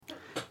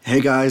Hey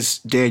guys,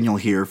 Daniel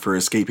here for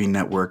Escaping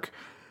Network.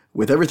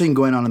 With everything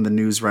going on in the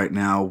news right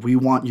now, we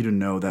want you to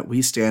know that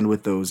we stand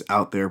with those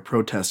out there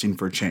protesting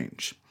for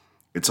change.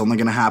 It's only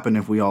going to happen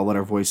if we all let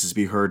our voices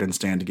be heard and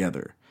stand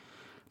together.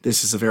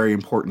 This is a very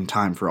important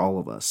time for all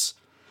of us.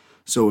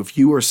 So if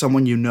you or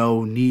someone you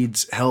know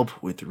needs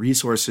help with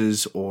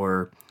resources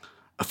or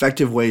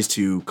effective ways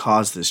to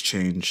cause this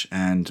change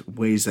and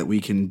ways that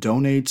we can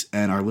donate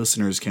and our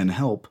listeners can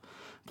help,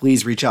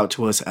 please reach out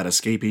to us at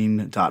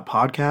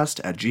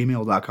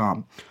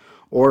escaping.podcast@gmail.com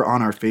or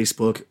on our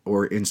Facebook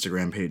or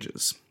Instagram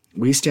pages.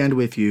 We stand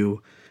with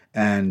you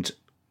and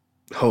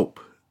hope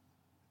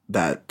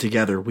that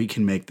together we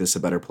can make this a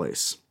better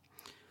place.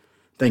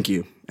 Thank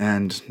you,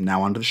 and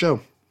now on to the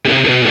show.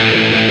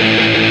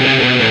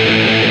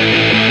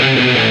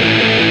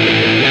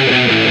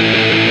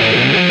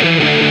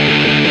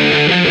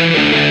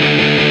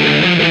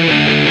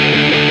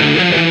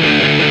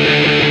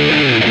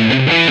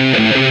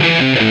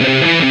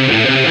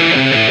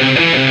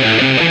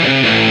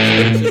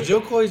 Joe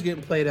Coy's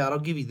getting played out. I'll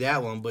give you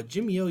that one. But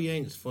Jimmy O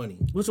Yang is funny.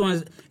 Which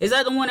one is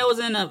that? The one that was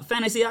in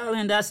Fantasy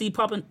Island that I see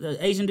popping? The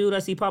Asian dude I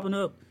see popping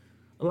up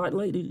a lot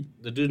lately.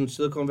 The dude in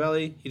Silicon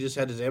Valley. He just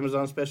had his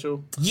Amazon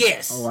special.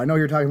 Yes. Oh, I know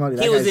you're talking about.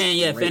 He was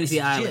in Fantasy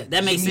Island. Shit,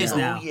 That makes Jimmy sense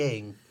now. O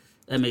Yang.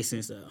 That makes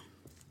sense now.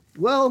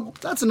 Well,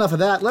 that's enough of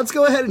that. Let's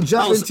go ahead and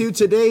jump into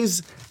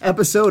today's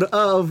episode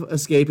of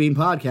Escaping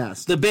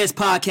Podcast. The best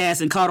podcast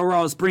in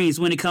Colorado Springs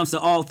when it comes to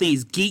all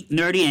things geek,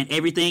 nerdy, and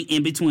everything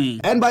in between.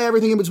 And by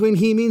everything in between,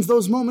 he means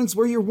those moments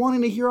where you're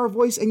wanting to hear our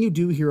voice and you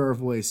do hear our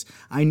voice.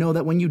 I know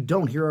that when you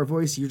don't hear our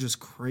voice, you're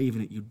just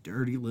craving it, you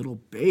dirty little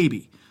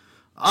baby.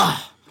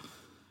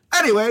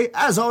 Anyway,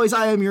 as always,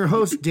 I am your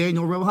host,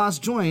 Daniel Rojas,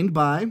 joined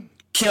by...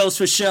 Kills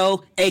for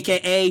Show,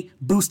 a.k.a.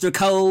 Booster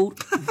Code.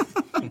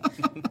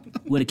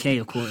 With a K,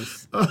 of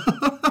course.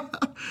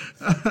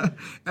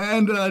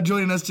 And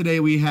joining us today,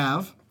 we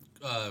have...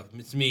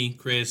 It's me,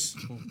 Chris.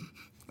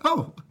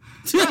 Oh,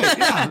 right,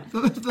 yeah.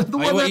 The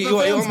one that You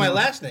want my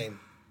last name?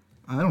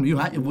 I don't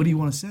know. What do you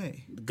want to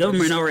say? The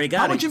government already got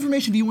How it. much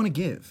information do you want to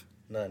give?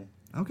 None.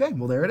 Okay,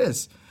 well, there it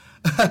is.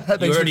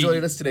 Thanks for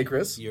joining us today,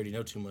 Chris. You already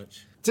know too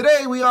much.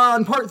 Today, we are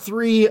on part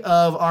 3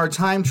 of our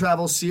time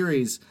travel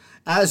series.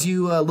 As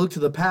you look to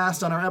the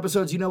past on our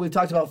episodes, you know we've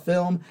talked about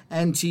film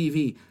and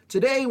TV.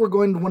 Today, we're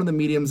going to one of the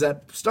mediums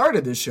that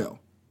started this show,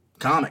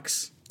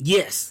 comics.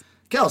 Yes.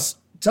 Kels,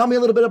 tell me a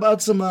little bit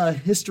about some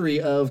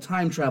history of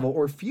time travel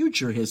or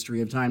future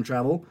history of time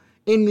travel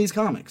in these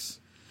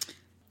comics.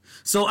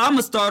 So I'm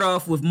gonna start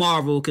off with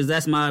Marvel because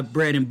that's my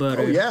bread and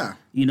butter. Oh, yeah.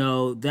 You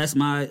know, that's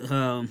my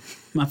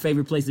my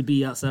favorite place to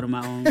be outside of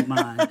my own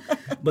mind.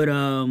 But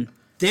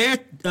their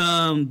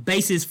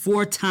basis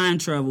for time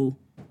travel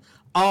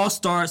all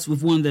starts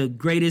with one of the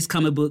greatest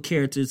comic book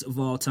characters of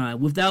all time.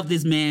 Without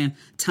this man,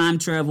 time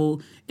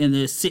travel in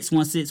the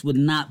 616 would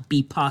not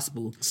be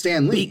possible.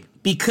 Stan Lee.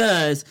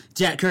 Because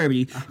Jack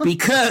Kirby.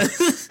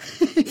 Because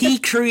he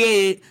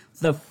created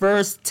the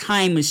first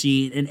time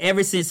machine, and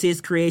ever since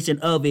his creation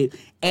of it,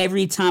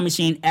 every time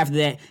machine after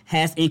that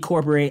has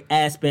incorporated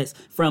aspects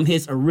from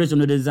his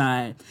original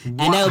design. And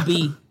that'll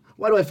be...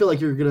 Why do I feel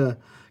like you're going to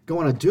go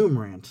on a Doom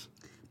rant?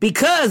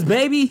 Because,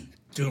 baby...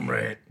 Doom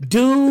Rat.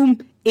 Doom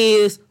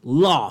is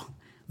law.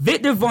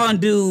 Victor Von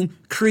Doom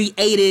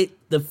created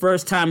the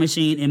first time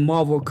machine in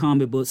Marvel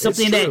comic books.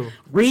 Something that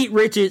Reed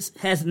Richards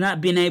has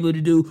not been able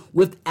to do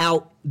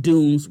without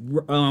Doom's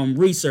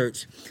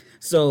research.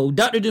 So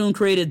Dr. Doom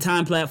created a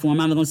time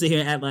platform. I'm not going to sit here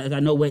and act like I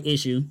know what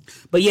issue.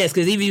 But yes,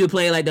 because even if you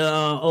play like the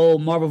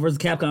old Marvel vs.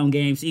 Capcom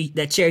games,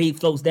 that chair he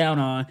floats down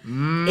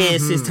on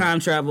is his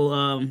time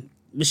travel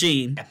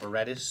machine.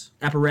 Apparatus,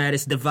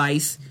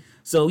 device.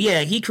 So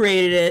yeah, he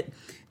created it.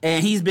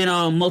 And he's been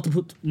on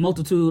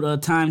multitude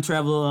of time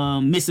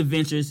travel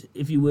misadventures,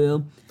 if you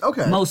will.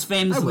 Okay. Most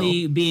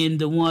famously being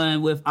the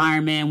one with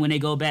Iron Man when they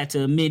go back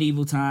to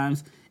medieval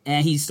times.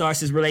 And he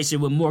starts his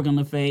relationship with Morgan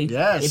Le Fay.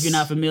 Yes. If you're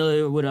not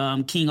familiar with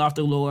King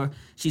Arthur lore,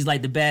 she's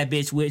like the bad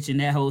bitch witch in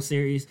that whole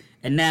series.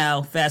 And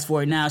now, fast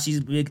forward now,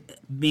 she's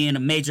being a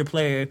major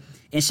player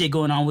and shit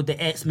going on with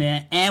the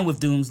X-Men and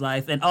with Doom's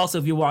life. And also,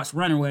 if you watch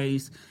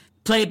Runaways,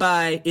 played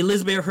by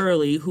Elizabeth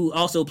Hurley, who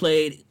also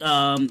played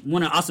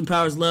one of Austin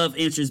Powers' love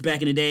interests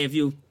back in the day, if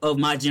you of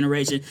my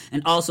generation,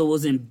 and also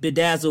was in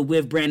Bedazzled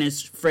with Brandon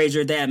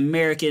Fraser, that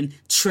American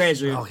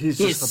treasure. Oh,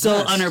 he's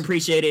so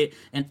underappreciated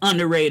and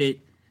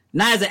underrated.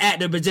 Not as an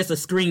actor, but just a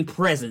screen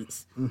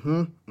presence.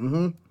 And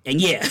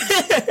yeah.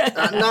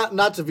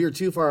 not to veer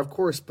too far, of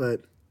course,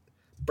 but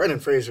Brendan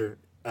Fraser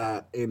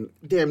in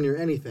damn near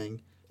anything,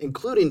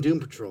 including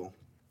Doom Patrol.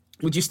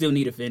 Would you still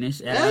need to finish?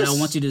 Yes. I don't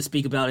want you to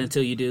speak about it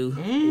until you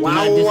do.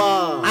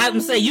 Wow. I'm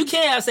saying you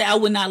can't say I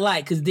would not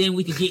like, because then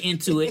we could get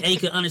into it and you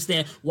can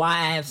understand why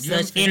I have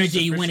such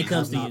energy when it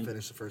comes to you. I have not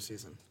finished the first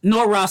season.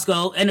 Nor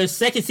Roscoe, and the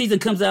second season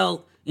comes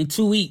out in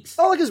 2 weeks.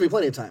 Oh, it gives me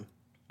plenty of time.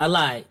 I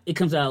lied. It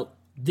comes out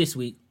this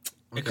week.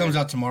 It comes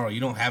out tomorrow.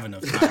 You don't have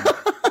enough time.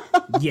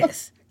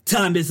 Yes.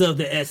 Time is of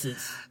the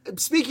essence.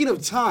 Speaking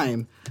of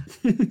time,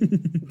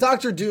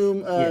 Dr. Doom,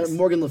 Yes.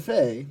 Morgan Le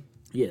Fay,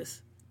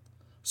 Yes.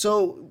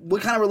 So,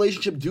 what kind of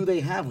relationship do they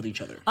have with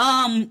each other?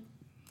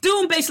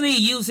 Doom basically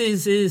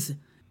uses his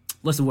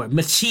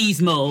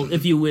machismo,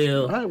 if you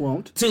will, I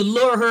won't. to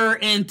lure her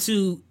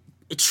into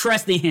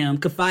trusting him,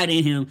 confiding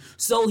in him,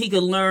 so he can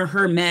learn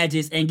her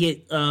magics and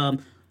get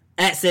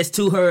access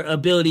to her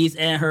abilities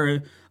and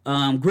her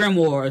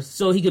grimoires,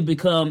 so he could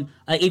become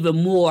an even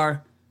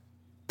more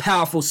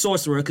powerful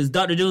sorcerer. Because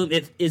Doctor Doom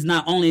is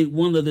not only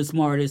one of the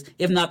smartest,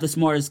 if not the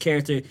smartest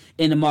character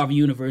in the Marvel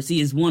Universe,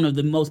 he is one of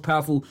the most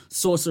powerful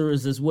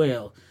sorcerers as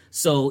well.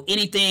 So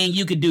anything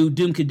you could do,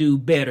 Doom could do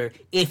better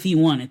if he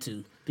wanted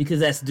to, because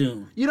that's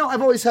Doom. You know,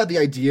 I've always had the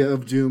idea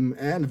of Doom,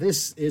 and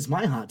this is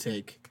my hot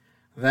take,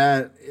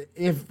 that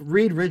if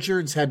Reed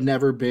Richards had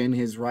never been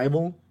his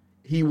rival,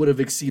 he would have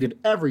exceeded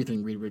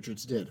everything Reed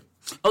Richards did.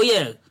 Oh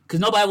yeah, because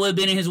nobody would have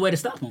been in his way to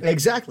stop him.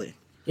 Exactly.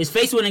 His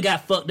face wouldn't have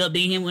got fucked up,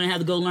 then he wouldn't have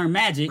to go learn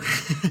magic.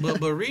 but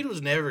Reed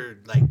was never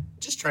like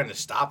just trying to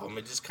stop him.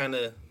 It just kind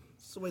of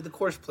it's the way the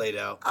course played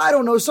out. I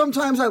don't know.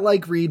 Sometimes I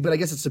like Reed, but I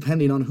guess it's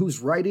depending on who's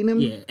writing him.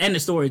 Yeah, and the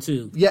story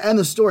too. Yeah, and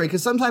the story,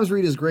 because sometimes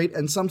Reed is great,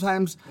 and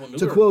sometimes,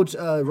 to quote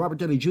Robert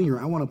Downey Jr.,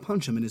 I want to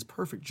punch him in his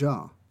perfect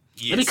jaw.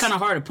 Yes. It'd be kind of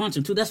hard to punch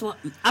him too. That's what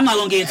I'm not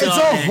gonna get into. It's all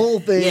a that. whole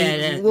thing.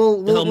 Yeah,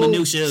 We'll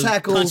minutia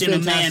tackle punching a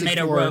man Fantastic made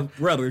of Four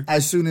rubber.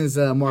 as soon as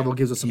Marvel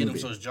gives us a Hit him movie.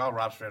 so his jaw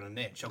wraps around the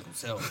neck, choke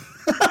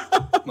himself.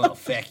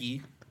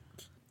 Motherfucky.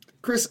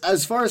 Chris,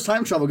 as far as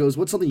time travel goes,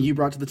 what's something you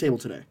brought to the table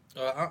today?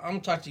 I'm gonna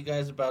talk to you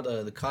guys about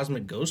the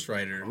Cosmic Ghost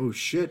Rider. Oh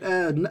shit!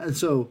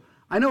 So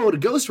I know what a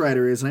Ghost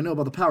Rider is, and I know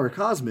about the power of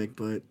Cosmic,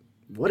 but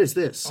what is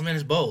this? Oh man,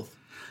 it's both.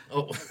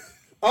 Oh.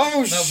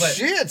 Oh but-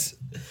 shit!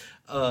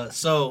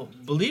 So,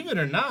 believe it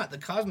or not, the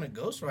Cosmic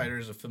Ghost Rider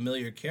is a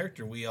familiar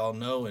character we all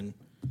know and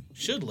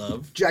should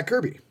love. Jack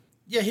Kirby.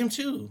 Yeah, him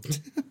too.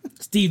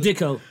 Steve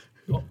Ditko.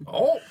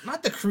 Oh,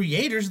 not the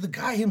creators, the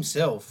guy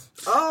himself.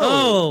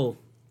 Oh,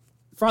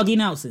 Froggy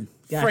Nelson.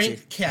 Gotcha.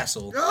 Frank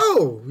Castle.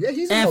 Oh, yeah,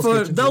 he's. And in for Hell's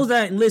Kitchen, those too.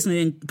 that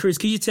listening, Chris,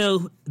 can you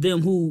tell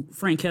them who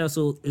Frank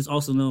Castle is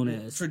also known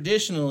as?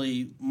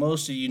 Traditionally,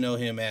 most of you know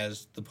him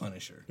as the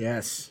Punisher.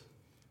 Yes.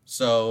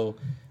 So,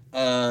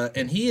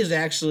 and he is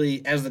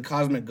actually, as the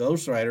Cosmic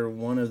Ghost Rider,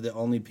 one of the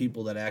only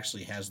people that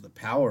actually has the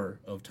power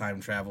of time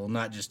travel,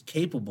 not just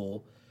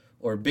capable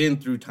or been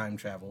through time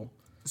travel.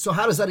 So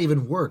how does that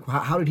even work?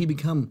 How did he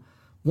become,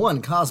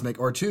 one, Cosmic,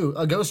 or two,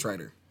 a Ghost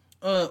Rider?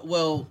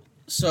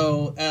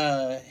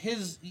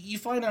 You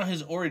find out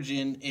his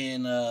origin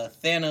in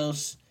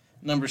Thanos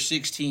number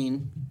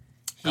 16.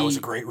 That was a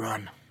great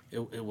run.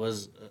 It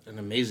was an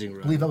amazing I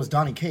run. believe that was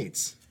Donny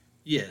Cates.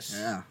 Yes.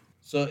 Yeah.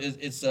 So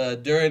it's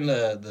during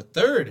the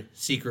third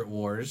Secret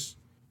Wars,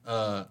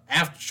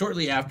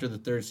 shortly after the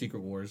third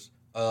Secret Wars.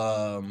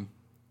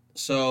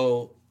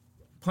 So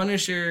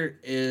Punisher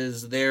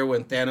is there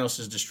when Thanos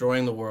is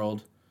destroying the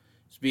world.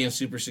 He's being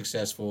super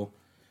successful.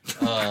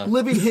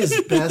 Living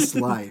his best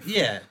life.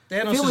 Yeah,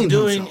 Thanos Feeling is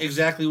doing himself.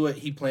 exactly what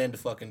he planned to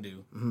fucking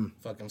do. Mm-hmm.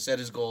 Fucking set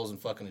his goals and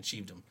fucking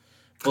achieved them.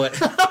 But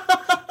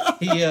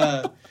he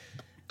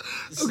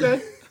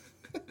Okay.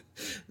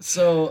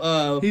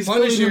 So He's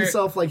Punisher feeling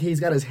himself like he's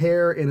got his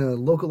hair in a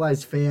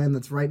localized fan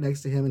that's right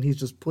next to him, and he's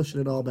just pushing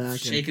it all back.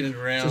 shaking it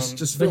around.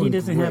 Just But he feeling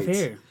doesn't have great.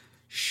 hair.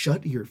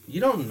 Shut your You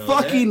don't know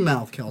fucking that.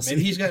 mouth, Kelsey.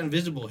 Maybe he's got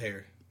invisible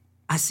hair.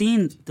 I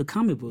seen the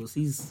comic books.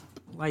 He's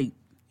like,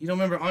 You don't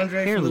remember Andre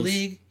from the Hairless.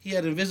 League? He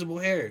had invisible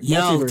hair. yo,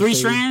 Multiverse, 3 baby.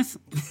 strands?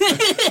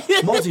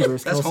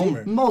 Multiverse, That's Kelsey.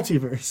 Homer.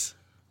 Multiverse.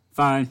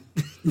 Fine.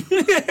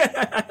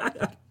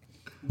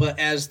 But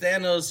as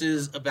Thanos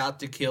is about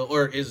to kill,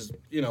 or is,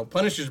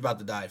 Punisher's about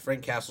to die.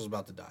 Frank Castle's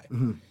about to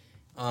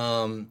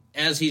die.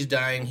 As he's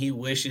dying, he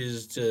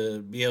wishes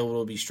to be able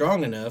to be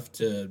strong enough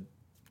to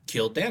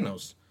kill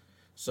Thanos.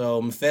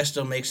 So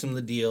Mephisto makes him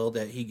the deal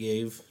that he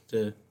gave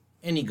to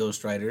any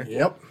Ghost Rider.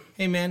 Yep.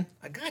 Hey, man,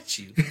 I got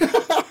you.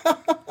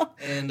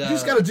 And You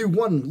just got to do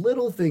one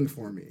little thing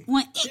for me.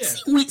 One itsy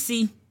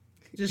wincy.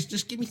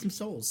 just give me some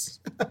souls.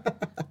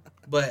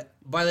 But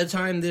by the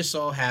time this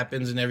all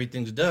happens and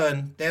everything's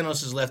done,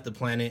 Thanos has left the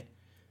planet.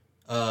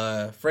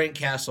 Frank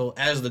Castle,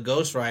 as the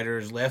Ghost Rider,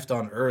 is left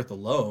on Earth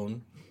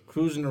alone,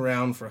 cruising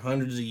around for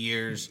hundreds of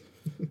years,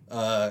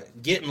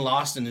 getting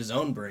lost in his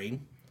own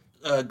brain.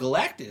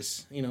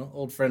 Galactus,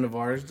 old friend of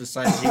ours,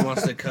 decides he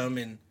wants to come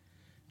and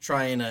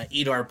try and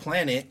eat our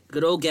planet.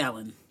 Good old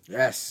Gallon.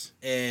 Yes.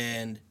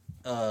 And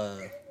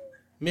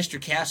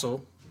Mr.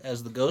 Castle,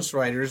 as the Ghost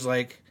Rider, is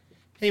like,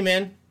 hey,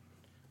 man,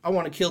 I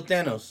want to kill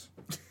Thanos.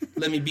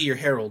 Let me be your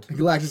herald.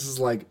 Galactus is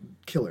like,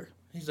 killer.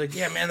 He's like,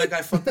 yeah, man, that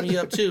guy fucked me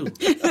up too.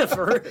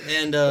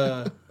 And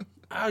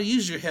I'll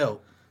use your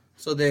help.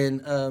 So then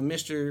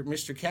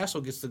Mr.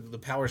 Castle gets the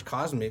powers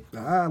cosmic.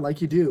 Ah,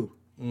 like you do.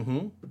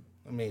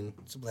 I mean,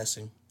 it's a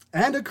blessing.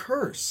 And a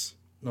curse.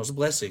 No, it's a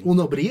blessing. Well,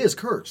 no, but he is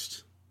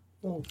cursed.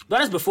 But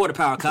that's before the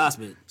power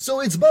cosmic. So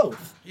it's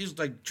both. He's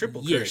like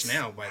triple Yes. cursed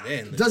now by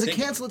then. Does it Think-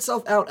 cancel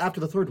itself out after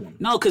the third one?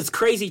 No, because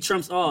crazy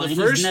trumps all. The and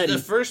he's nutty.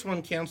 first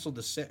one canceled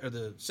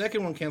the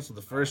second one canceled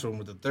the first one,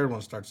 but the third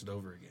one starts it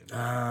over again.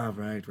 Ah,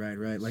 right.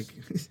 Like,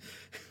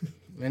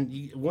 And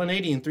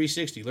 180 and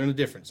 360, learn the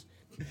difference.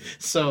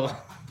 So,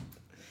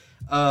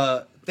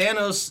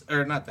 Thanos,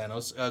 or not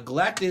Thanos,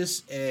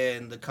 Galactus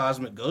and the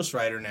Cosmic Ghost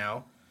Rider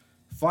now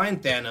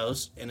find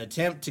Thanos and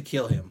attempt to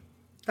kill him.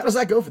 How does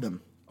that go for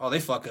them? Oh, they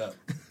fuck up.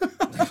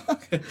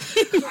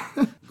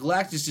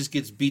 Galactus just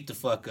gets beat the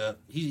fuck up.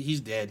 He's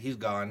dead. He's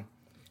gone.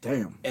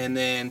 Damn. And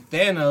then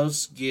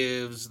Thanos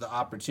gives the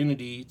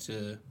opportunity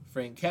to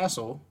Frank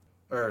Castle,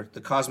 or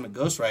the Cosmic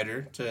Ghost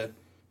Rider, to,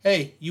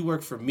 hey, you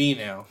work for me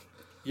now.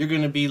 You're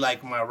going to be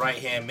like my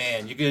right-hand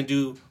man. You're going to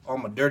do all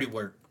my dirty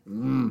work.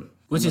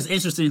 Which is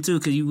interesting, too,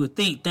 because you would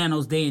think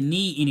Thanos didn't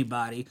need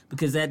anybody,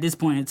 because at this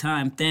point in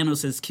time,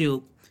 Thanos has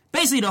killed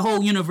basically the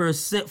whole universe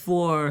except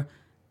for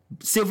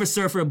Silver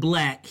Surfer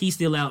Black. He's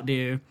still out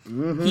there.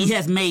 Mm-hmm. He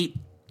has made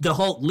the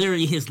Hulk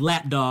literally his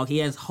lapdog. He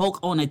has Hulk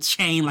on a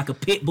chain like a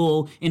pit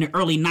bull in the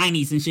early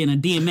 90s and shit in a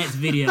DMX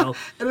video.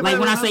 Like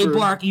when I say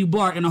bark, you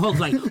bark, and the Hulk's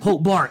like,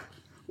 Hulk bark.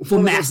 For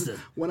master.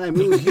 When I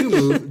move, you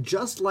move,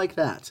 just like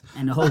that.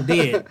 And the Hulk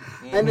did.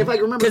 And if I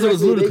remember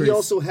correctly, he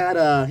also had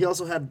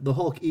the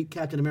Hulk eat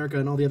Captain America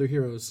and all the other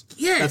heroes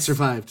that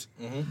survived.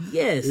 Mm-hmm.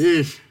 Yes.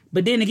 Eesh.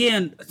 But then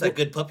again, it's like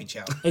good puppy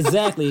chow.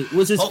 Exactly,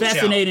 which is Hulk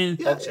fascinating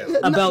chow.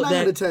 About 9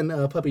 that. out of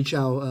 10 puppy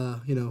chow,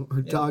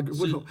 or dog.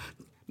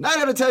 9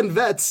 out of 10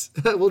 vets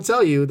will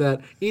tell you that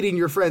eating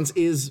your friends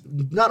is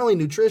not only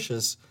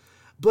nutritious,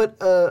 but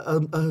a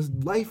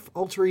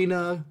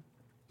life-altering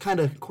kind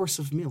of course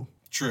of meal.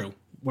 True.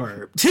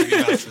 Word. You're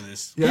vouch for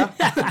this. Yeah.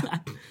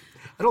 I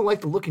don't like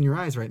the look in your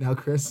eyes right now,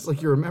 Chris. It's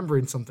like you're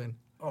remembering something.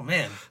 Oh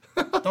man,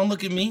 don't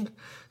look at me.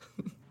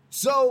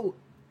 So,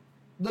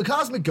 the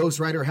Cosmic Ghost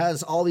Rider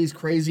has all these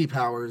crazy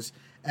powers,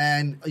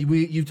 and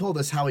you told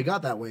us how he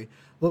got that way.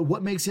 But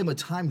what makes him a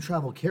time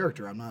travel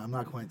character? I'm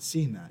not quite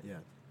seeing that yet.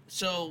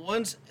 So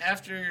once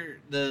after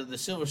the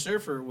Silver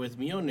Surfer with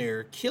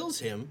Mjolnir kills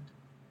him,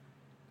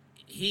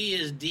 he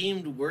is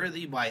deemed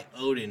worthy by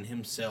Odin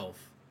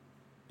himself,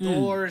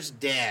 Thor's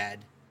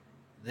dad,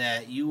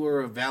 that you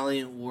were a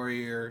valiant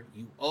warrior.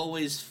 You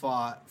always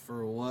fought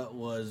for what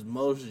was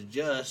most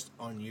just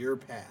on your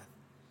path.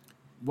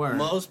 Word.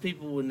 Most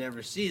people would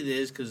never see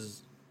this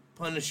because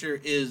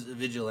Punisher is a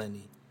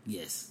vigilante.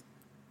 Yes.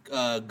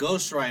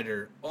 Ghost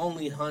Rider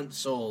only hunts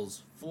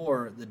souls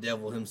for the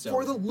devil himself.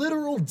 For the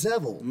literal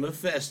devil.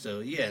 Mephisto,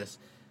 yes.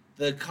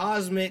 The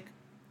cosmic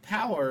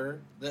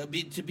power,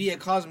 to be a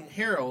cosmic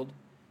herald,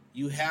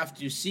 you have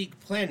to seek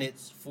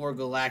planets for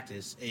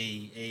Galactus,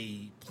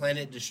 a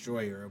planet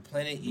destroyer, a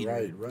planet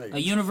eater. Right. A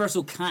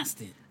universal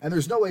constant. And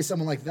there's no way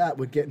someone like that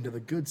would get into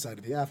the good side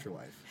of the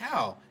afterlife.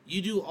 How?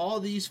 You do all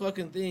these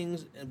fucking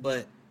things,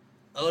 but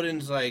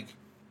Odin's like,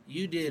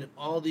 you did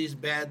all these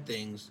bad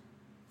things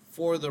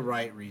for the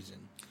right reason.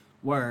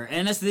 Word.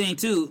 And that's the thing,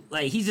 too.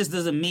 Like, he just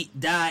doesn't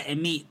die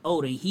and meet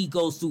Odin. He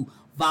goes to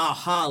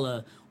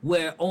Valhalla,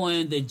 where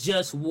on the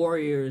just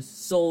warriors'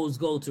 souls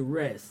go to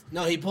rest.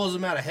 No, he pulls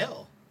him out of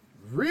hell.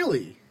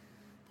 Really?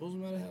 Pulls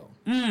him out of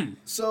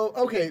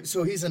hell.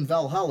 So he's in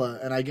Valhalla,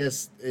 and I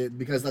guess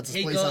because that's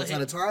his place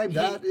outside of time,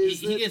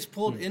 he gets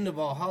pulled into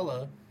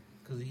Valhalla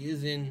because he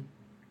is in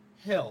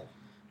hell.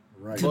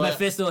 Right. Because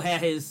Mephisto had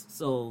his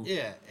soul.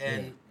 Yeah,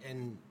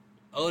 and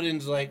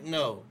Odin's like,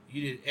 no,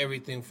 you did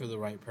everything for the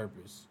right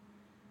purpose.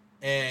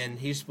 And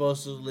he's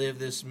supposed to live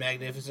this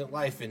magnificent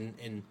life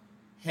in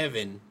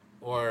heaven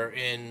or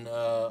in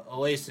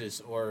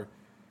Oasis or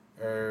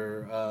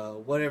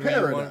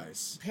whatever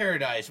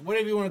paradise,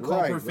 whatever you want to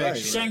call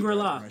perfection.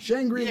 Shangri-La.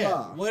 Shangri-La.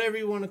 Yeah, whatever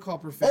you want to call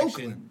perfection.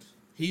 Oakland.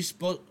 He's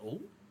supposed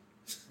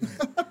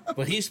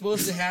but he's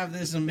supposed to have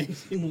this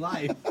amazing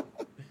life.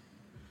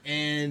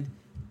 And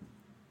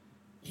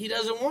he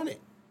doesn't want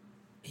it.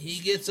 He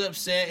gets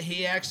upset.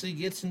 He actually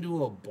gets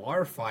into a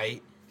bar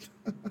fight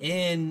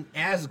in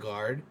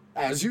Asgard.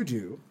 As you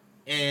do.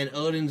 And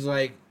Odin's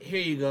like, here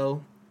you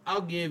go.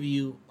 I'll give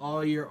you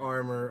all your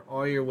armor,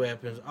 all your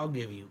weapons. I'll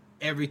give you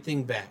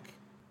everything back.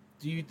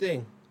 Do your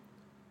thing.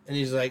 And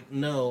he's like,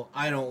 no,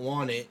 I don't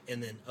want it.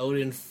 And then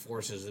Odin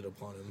forces it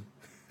upon him.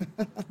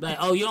 Like,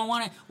 oh, you don't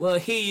want it? Well,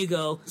 here you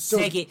go.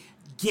 Take it.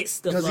 Get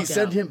stuff. Does he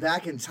send him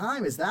back in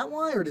time? Is that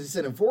why? Or does he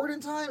send him forward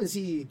in time? Is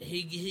he...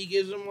 He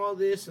gives him all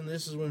this, and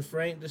this is when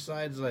Frank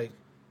decides, like,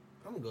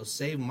 I'm going to go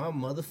save my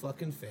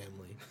motherfucking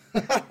family.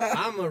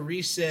 I'm going to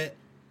reset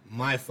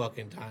my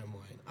fucking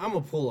timeline. I'm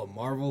going to pull a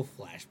Marvel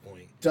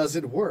Flashpoint. Does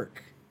it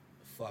work?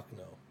 Fuck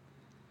no.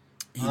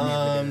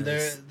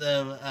 Does.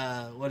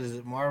 What is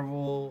it?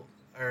 Marvel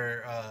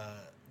or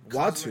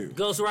Watu.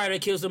 Ghost Rider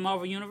kills the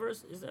Marvel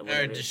Universe? Is that what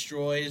or it is?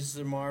 destroys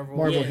the Marvel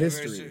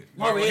history.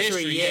 Marvel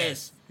history,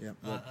 yes. Yep.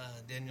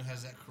 Daniel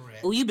has that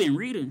correct. Oh, you've been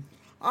reading.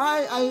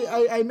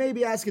 I may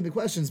be asking the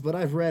questions, but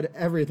I've read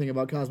everything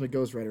about Cosmic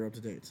Ghost Rider up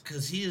to date.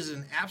 Because he is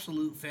an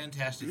absolute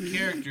fantastic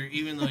character,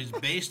 even though he's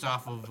based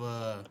off of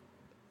a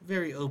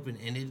very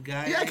open-ended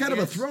guy. Yeah, kind of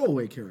a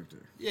throwaway character.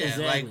 Yeah,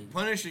 Exactly. like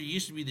Punisher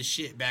used to be the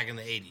shit back in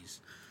the 80s.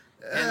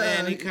 And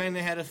then he kind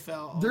of had a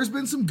fell. There's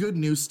been some good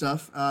news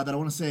stuff that I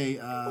want to say.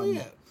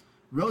 yeah.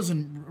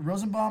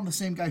 Rosenbaum, the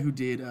same guy who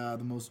did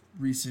the most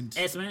recent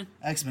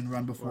X-Men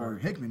run before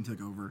Hickman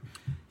took over,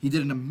 he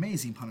did an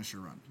amazing Punisher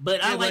run.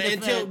 But I like the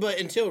fact... But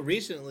until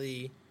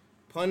recently,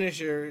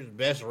 Punisher's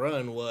best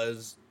run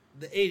was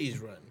the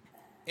 80s run.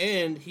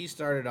 And he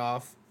started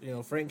off,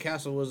 Frank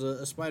Castle was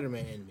a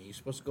Spider-Man enemy. He's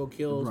supposed to go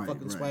kill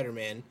fucking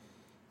Spider-Man.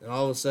 And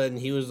all of a sudden,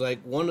 he was like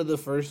one of the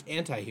first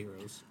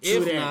anti-heroes,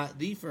 if not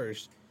the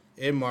first,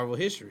 in Marvel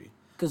history.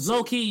 Because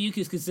low-key, you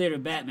could consider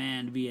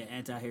Batman to be an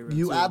anti-hero.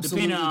 You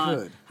absolutely depending on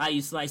could. how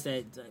you slice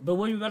that. But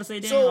what were you about to say,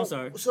 Dan? I'm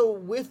sorry. So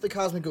with the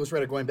Cosmic Ghost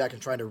Rider going back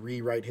and trying to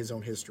rewrite his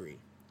own history,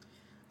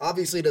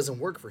 obviously it doesn't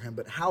work for him,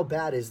 but how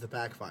bad is the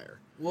backfire?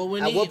 Well,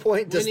 what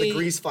point does the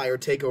grease fire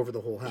take over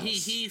the whole house?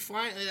 He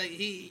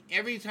finally,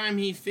 every time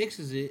he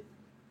fixes it,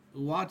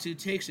 Uatu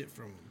takes it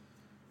from him.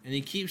 And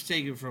he keeps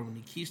taking it from him,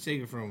 he keeps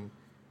taking it from him.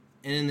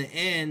 And in the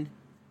end,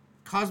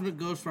 Cosmic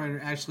Ghost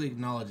Rider actually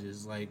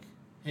acknowledges, like,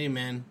 hey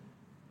man,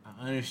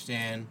 I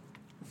understand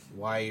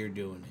why you're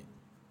doing it.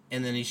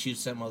 And then he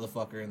shoots that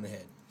motherfucker in the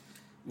head.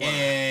 Wow.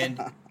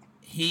 And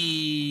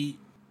he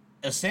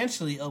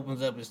essentially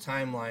opens up his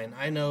timeline.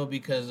 I know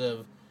because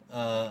of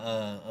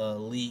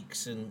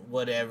leaks and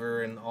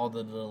whatever and all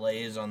the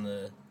delays on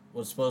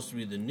what's supposed to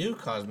be the new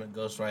Cosmic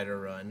Ghost Rider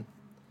run.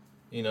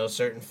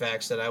 Certain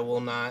facts that I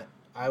will not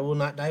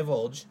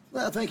divulge.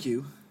 Well, thank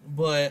you.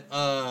 But,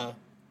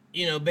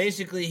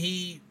 basically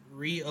he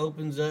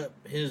reopens up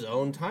his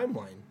own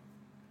timeline.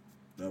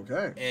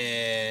 Okay.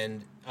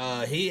 And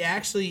he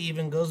actually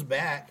even goes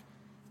back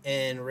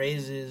and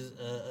raises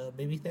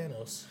baby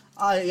Thanos.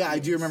 I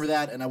do remember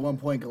that. And at one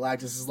point,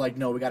 Galactus is like,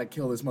 "No, we got to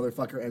kill this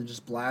motherfucker," and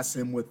just blasts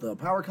him with the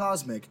power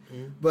cosmic.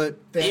 Mm-hmm. But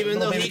even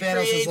though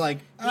Thanos is like,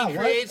 he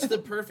creates the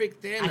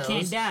perfect Thanos I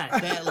can't die.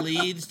 that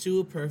leads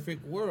to a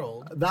perfect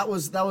world. That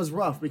was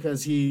rough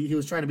because he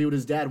was trying to be what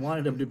his dad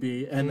wanted him to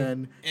be, and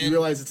then you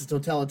realize it's a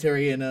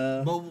totalitarian.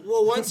 Well,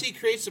 once he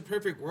creates the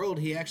perfect world,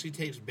 he actually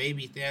takes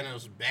baby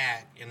Thanos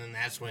back, and then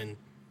that's when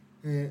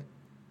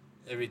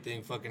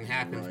everything fucking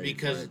happens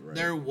because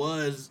there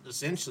was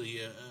essentially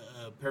a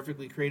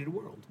perfectly created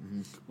world.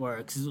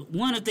 Works.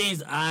 One of the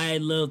things I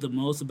loved the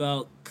most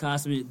about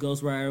Cosmic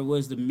Ghost Rider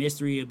was the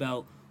mystery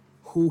about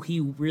who he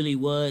really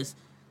was,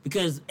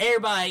 because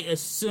everybody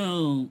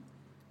assumed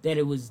that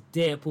it was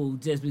Deadpool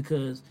just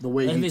because the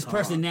way of his talks.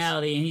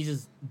 Personality, and he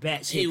just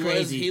batshit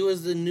crazy. He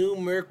was the new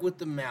Merc with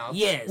the mouth.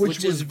 Yes,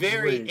 which is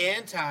very great.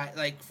 anti.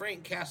 Like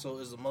Frank Castle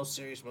is the most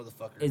serious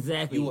motherfucker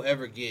exactly you will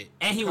ever get,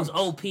 and he was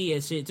OP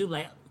as shit too.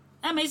 Like,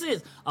 that makes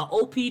sense. A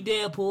OP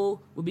Deadpool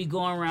would be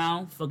going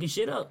around fucking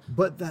shit up.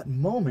 But that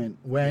moment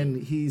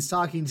when he's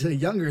talking to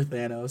younger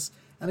Thanos,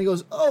 and he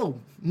goes, "Oh,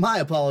 my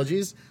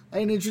apologies. I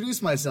didn't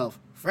introduce myself.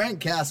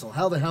 Frank Castle.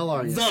 How the hell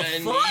are you?"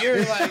 And you're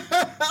like,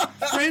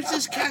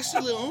 Francis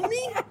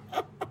Castelloni?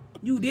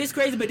 You this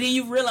crazy, but then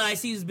you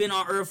realize he's been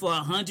on Earth for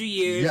 100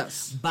 years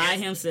Yes. by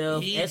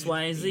himself, X,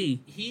 Y, and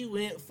Z. He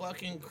went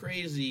fucking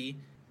crazy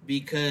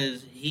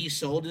because he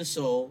sold his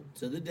soul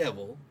to the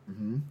devil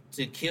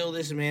to kill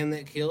this man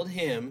that killed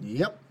him.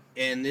 Yep.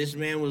 And this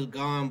man was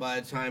gone by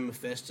the time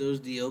Mephisto's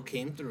deal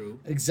came through.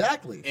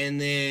 Exactly.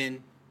 And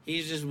then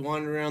he's just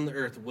wandering around the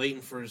earth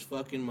waiting for his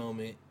fucking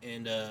moment.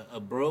 And a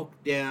broke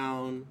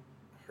down,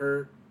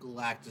 hurt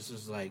Galactus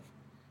is like,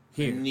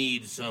 Here. I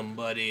need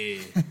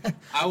somebody.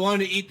 I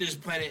want to eat this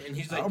planet. And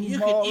he's like, I'm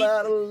you all could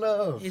out eat. of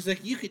love. He's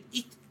like, you could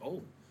eat.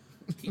 Oh.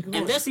 Keep going.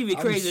 And that's even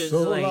crazy. I'm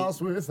so like,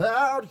 lost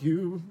without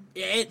you.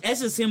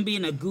 that's just him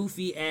being a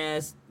goofy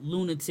ass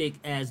lunatic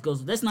ass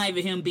ghost. That's not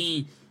even him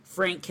being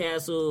Frank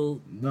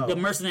Castle, No. the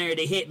mercenary,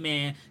 the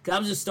hitman. Cause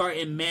I'm just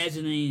starting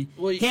imagining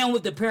Well, him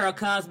with the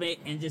paracosmic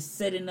and just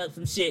setting up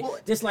some shit. Well,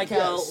 just like yes.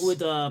 how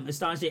with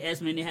Astonishing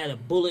X-Men they had a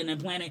bullet in the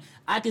planet.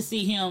 I could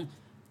see him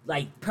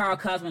like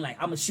paracosmic, like,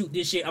 I'm gonna shoot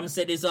this shit, I'm gonna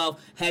set this off,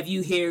 have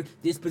you here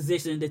this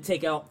position to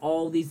take out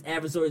all these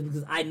adversaries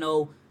because I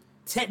know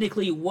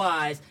technically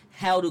wise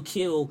how to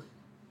kill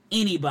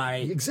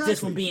anybody Exactly.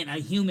 just from being a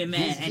human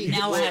man. He And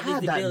now I have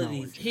had these that abilities.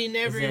 knowledge. He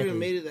never Exactly. even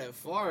made it that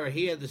far.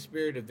 He had the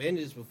spirit of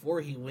vengeance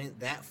before he went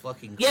that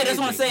fucking crazy. Yeah, that's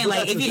what I'm saying. But Like,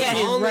 that's if the he had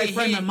thing. his Only right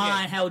frame he- of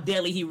mind, how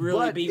deadly he really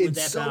But be with it's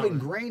that so power.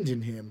 ingrained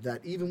in him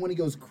that even when he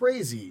goes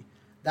crazy,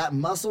 that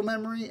muscle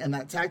memory and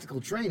that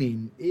tactical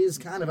training is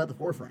kind of at the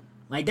forefront.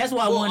 Like, that's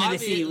what I wanted to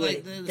see with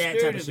like, the that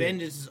spirit type of of shit.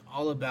 vengeance is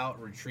all about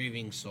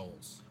retrieving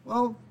souls.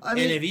 Well, I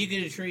mean, And if you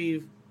can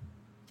retrieve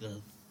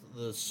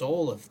the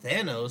soul of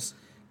Thanos,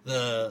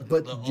 the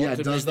yeah,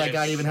 does ultimate that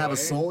guy even have a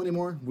destroyer- soul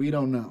anymore? We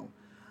don't know.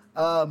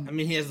 I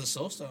mean, he has the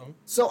soul stone.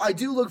 So I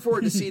do look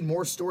forward to seeing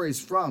more stories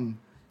from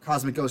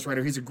Cosmic Ghost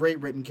Rider. He's a great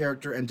written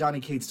character, and Donny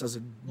Cates does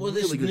a Well,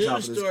 really this good new job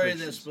with his story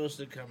creations. that's supposed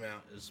to come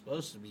out is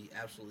supposed to be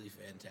absolutely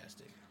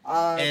fantastic.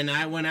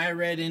 And when I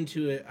read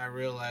into it, I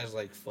realized,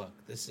 like, fuck,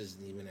 this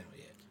isn't even out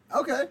yet.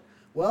 Okay,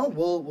 well,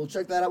 we'll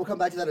check that out. We'll come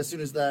back to that as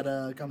soon as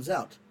that comes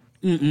out.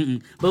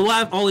 But what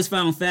I've always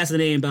found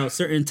fascinating about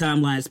certain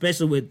timelines,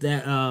 especially with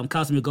that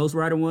Cosmic Ghost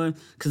Rider one,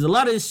 because a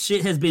lot of this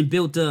shit has been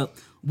built up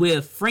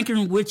with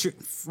Franklin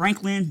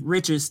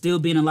Richards still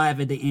being alive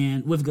at the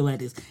end with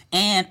Galactus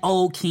and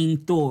old King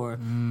Thor.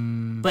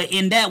 But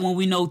in that one,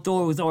 we know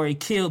Thor was already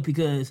killed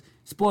because,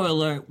 spoiler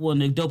alert,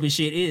 one of the dopest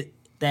shit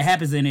that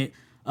happens in it,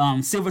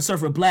 Silver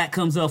Surfer Black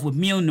comes off with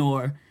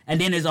Mjolnir, and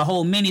then there's a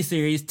whole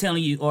miniseries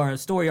telling you, or a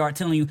story arc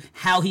telling you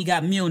how he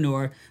got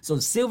Mjolnir. So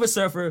Silver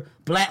Surfer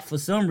Black, for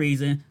some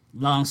reason,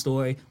 long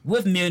story,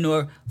 with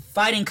Mjolnir,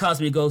 fighting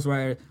Cosmic Ghost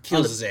Rider.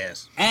 Kills his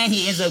ass. And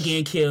he ends up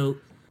getting killed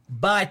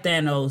by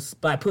Thanos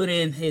by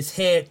putting his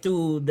head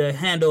through the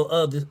handle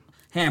of the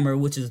hammer,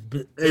 which is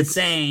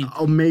insane.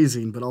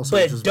 Amazing, but also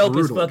But just dope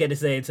brutal. as fuck at the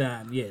same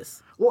time,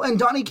 yes. Well, and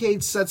Donny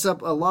Cates sets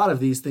up a lot of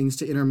these things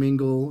to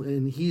intermingle,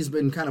 and he's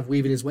been kind of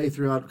weaving his way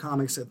throughout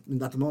comics at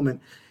the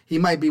moment. He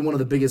might be one of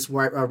the biggest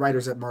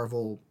writers at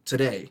Marvel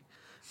today.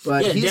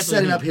 But Yeah, he's definitely.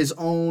 setting up his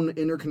own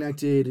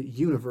interconnected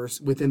universe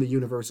within the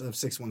universe of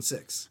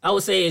 616. I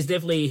would say it's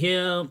definitely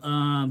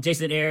him,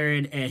 Jason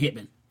Aaron, and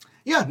Hitman.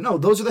 Yeah, no,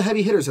 those are the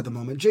heavy hitters at the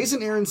moment.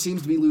 Jason Aaron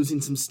seems to be losing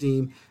some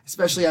steam,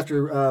 especially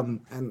after,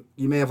 and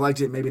you may have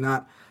liked it, maybe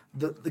not,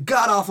 the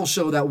god-awful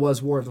show that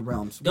was War of the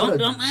Realms. What a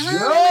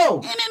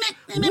joke!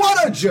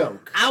 What a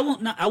joke! I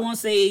won't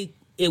say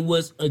it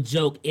was a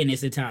joke in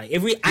its entirety.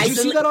 If we Did you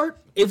see that art?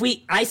 If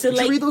we isolate,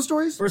 Did you read those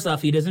stories? First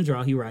off, he doesn't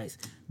draw; he writes.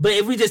 But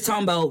if we just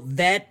talking about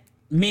that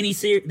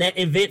miniseries, that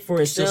event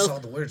for Still itself, saw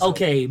the words,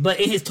 okay. But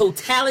in his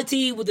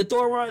totality with the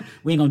Thor run,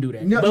 we ain't gonna do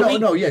that. No, But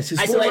no, yes, his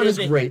Thor isolated run is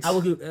event, great. I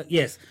will do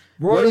yes.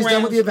 What Royal he's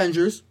done with Realms, the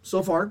Avengers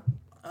so far,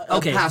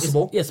 okay,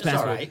 passable. It's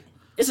passable. alright.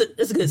 It's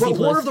a good C+. But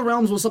War of the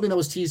Realms was something that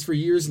was teased for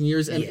years and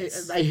years, and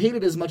Yes. I hate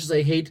it as much as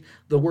I hate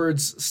the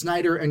words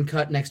Snyder and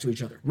cut next to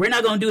each other. We're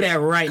not gonna do that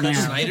right now.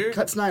 Snyder?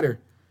 Cut Snyder.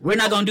 We're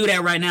not gonna do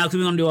that right now because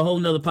we're gonna do a whole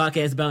nother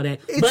podcast about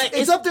that.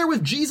 It's up there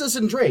with Jesus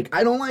and Drake.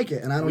 I don't like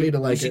it, and I don't need to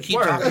We like should it. keep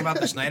talking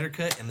about the Snyder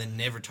Cut and then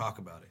never talk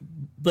about it.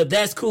 But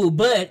that's cool.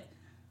 But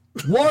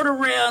War of the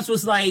Realms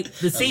was like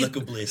the season. look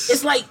of bliss.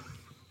 It's like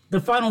the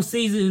final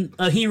season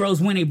of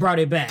Heroes when they brought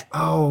it back.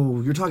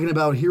 Oh, you're talking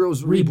about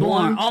Heroes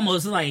Reborn, Reborn?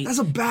 almost like. That's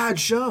a bad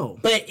show.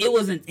 But it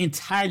wasn't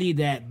entirely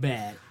that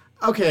bad.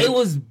 Okay. It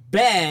was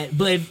bad,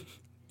 but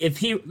if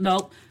he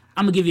nope,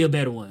 I'm gonna give you a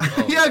better one.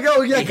 Yeah,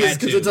 go, yeah, He had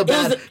because to. it's a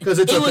bad. Because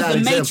it's it a was bad the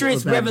example. Matrix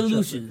It's a bad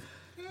Revolution.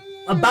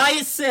 By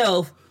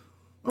itself,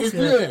 it's Okay,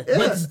 good, yeah.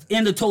 but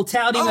in the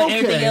totality of Okay.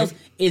 everything else,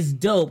 it's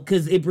dope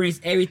because it brings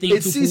everything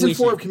It's to season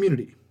fruition. 4 of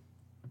Community.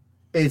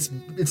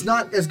 It's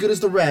not as good as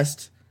the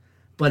rest,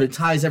 but it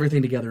ties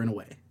everything together in a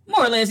way.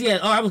 More or less, yeah.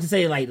 Or I would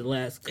say like the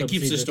last. It couple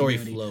keeps the seasons of story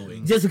Community.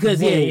 flowing. Just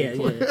because,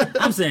 yeah.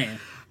 I'm saying.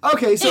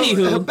 Okay, so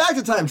Anywho. back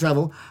to time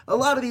travel. A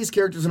lot of these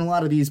characters and a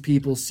lot of these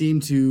people seem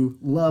to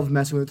love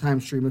messing with the time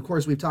stream. Of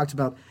course, we've talked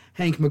about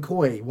Hank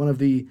McCoy, one of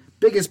the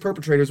biggest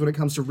perpetrators when it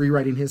comes to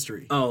rewriting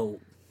history. Oh,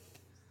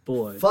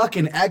 boy.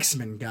 Fucking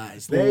X-Men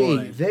guys.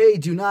 Boy. They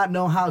do not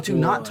know how to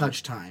not Boy.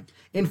 touch time.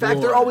 In fact,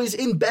 Boy. they're always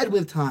in bed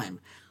with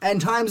time. And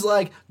times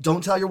like,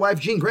 don't tell your wife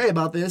Jean Grey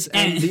about this.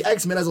 And And- the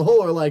X-Men as a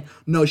whole are like,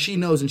 no, she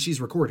knows and she's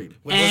recording.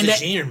 Wait, And was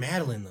that- it Jean or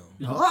Madeline, though?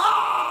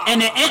 And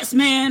the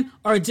X-Men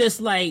are just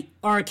like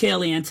R.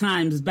 Kelly in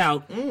times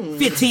about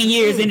 15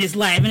 years in his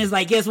life. And it's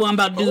like, guess what I'm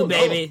about to do, Oh, no.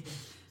 baby?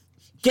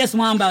 Guess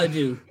what I'm about to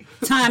do?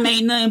 Time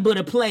ain't nothing but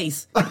a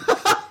place.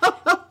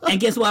 And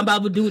guess what I'm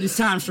about to do with this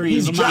time stream?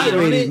 He's of mine?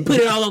 gyrating.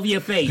 Put it all over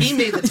your face. He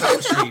made the time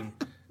stream.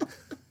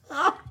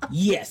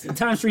 Yes, the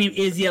time stream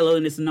is yellow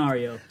in this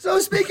scenario. So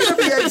speaking of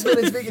the X-Men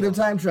and speaking of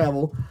time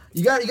travel,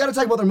 you got to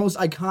talk about their most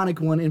iconic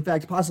one. In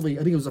fact, possibly, I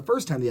think it was the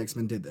first time the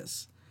X-Men did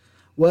this,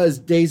 was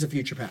Days of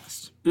Future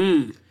Past.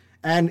 And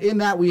in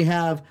that we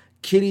have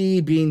Kitty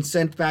being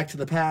sent back to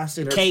the past.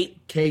 In her,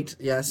 Kate,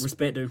 yes.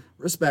 Respect her.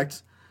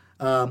 Respect.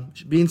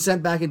 Being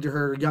sent back into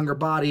her younger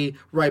body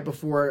right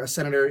before a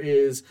senator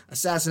is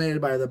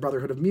assassinated by the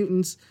Brotherhood of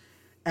Mutants.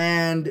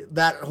 And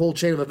that whole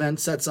chain of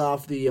events sets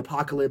off the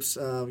apocalypse,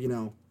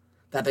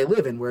 that they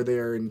live in, where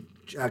they're in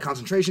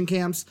concentration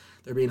camps,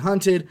 they're being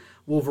hunted.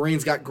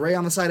 Wolverine's got gray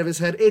on the side of his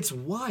head. It's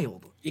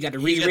wild. You got the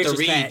He's Reed got the Richards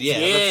Reed, patch. yeah,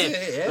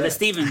 that's it, yeah. But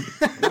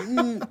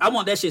Steven, I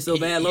want that shit so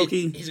bad, low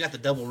key. He's got the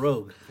double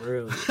rogue. For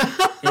real.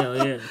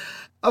 Hell yeah.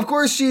 Of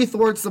course, she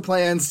thwarts the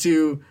plans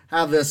to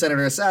have the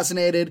senator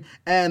assassinated,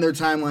 and their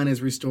timeline is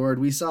restored.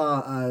 We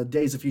saw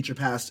Days of Future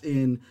Past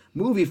in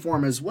movie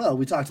form as well.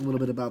 We talked a little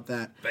bit about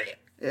that.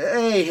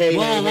 Hey,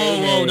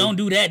 Whoa, don't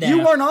do that now. You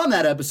weren't on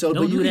that episode,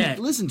 Don't but you do can that.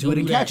 listen to Don't it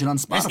and do catch that. it on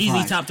Spotify. That's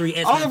easy top 3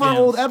 X-Men All of our films.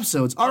 old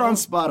episodes are on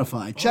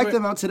Spotify. Check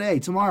them out today,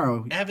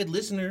 tomorrow. Avid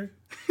listener.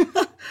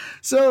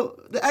 So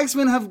the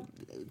X-Men have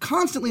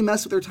constantly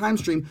messed with their time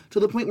stream to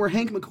the point where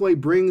Hank McCoy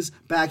brings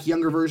back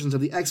younger versions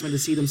of the X-Men to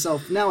see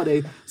themselves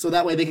nowadays, so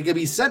that way they can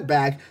be sent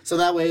back, so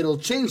that way it'll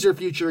change their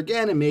future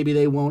again, and maybe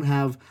they won't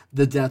have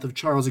the death of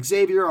Charles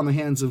Xavier on the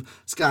hands of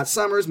Scott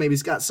Summers. Maybe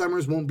Scott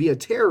Summers won't be a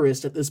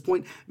terrorist at this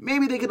point.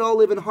 Maybe they could all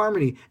live in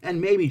harmony, and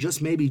maybe,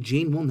 just maybe,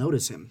 Jean will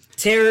notice him.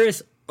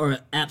 Terrorist or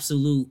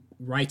absolute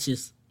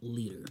righteous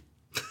leader?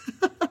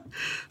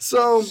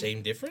 So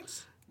Same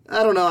difference?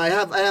 I don't know. I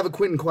have a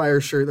Quentin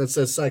Quire shirt that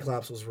says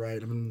Cyclops was right.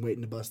 I've been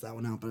waiting to bust that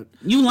one out, but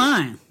You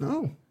lying.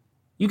 no.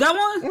 You got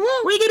one?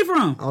 Where you get it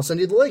from? I'll send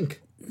you the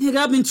link. Nigga,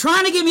 I've been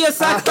trying to get me a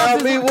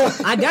Cyclops. mean,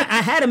 what? I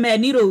had a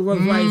Magneto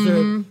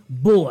riser.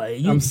 Boy,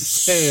 you I'm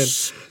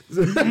saying.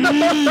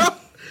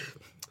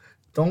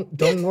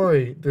 Don't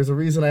worry. There's a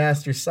reason I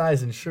asked your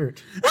size and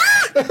shirt.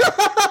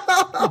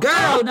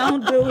 Girl,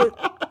 don't do it.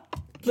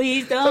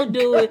 Please don't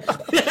do it.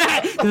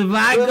 Because if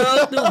I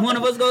go through, one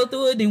of us go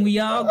through it, then we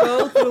all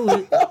go through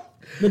it.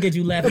 Look at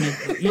you laughing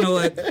at me. You know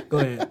what? Go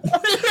ahead.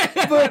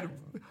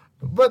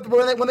 But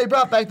when they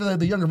brought back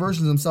the younger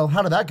versions of themselves,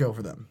 how did that go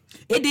for them?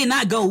 It did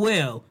not go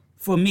well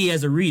for me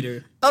as a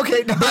reader.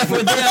 Okay. No.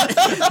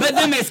 But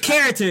them as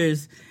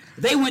characters,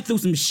 they went through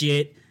some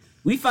shit.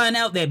 We find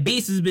out that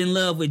Beast has been in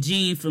love with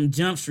Jean from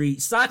Jump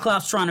Street.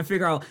 Cyclops trying to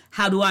figure out,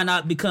 how do I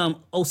not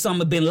become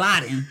Osama bin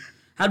Laden?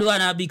 How do I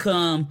not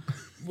become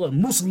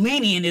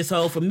Mussolini in this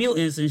hole for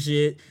mutants and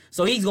shit?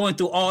 So he's going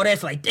through all that.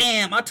 It's like,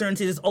 damn, I turned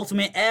to this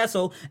ultimate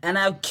asshole and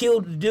I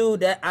killed the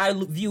dude that I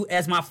view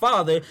as my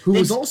father. Who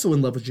was also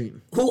in love with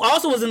Jean. Who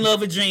also was in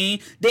love with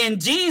Jean. Then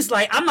Jean's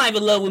like, I'm not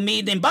even in love with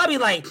me. Then Bobby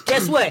like,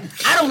 guess what?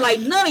 I don't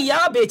like none of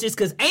y'all bitches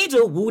because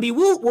Angel, woody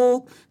whoop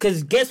whoop.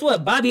 Because guess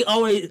what? Bobby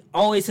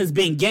always has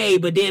been gay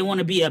but didn't want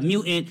to be a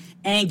mutant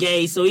and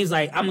gay. So he's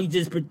like, I'm gonna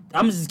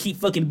just keep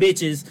fucking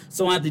bitches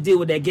so I have to deal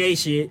with that gay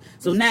shit.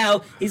 So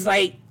now he's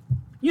like,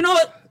 you know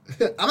what?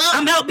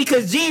 I'm out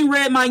because Jean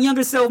read my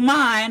younger self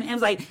mind and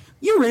was like,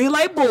 you really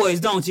like boys,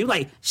 don't you?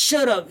 Like,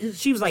 shut up.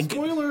 She was like,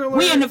 Spoiler alert.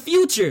 we in the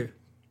future.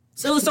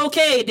 So it's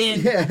okay.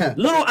 Then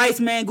little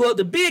Iceman go up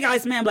to big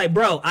Iceman, like,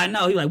 bro, I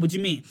know. He like, what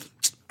you mean?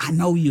 I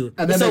know you.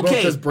 And then it's they okay.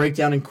 both just break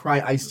down and cry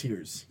ice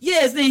tears.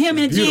 Yes, then him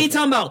and Jean Beautiful.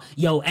 talking about,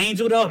 yo,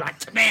 Angel though.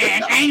 Like,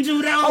 man,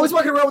 Angel though. Always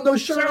walking around with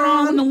those shirts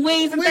on. The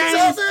wings and Wings things.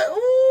 out there.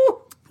 Ooh.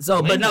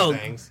 So, but no,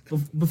 Things.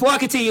 before I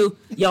continue,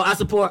 yo, I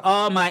support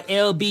all my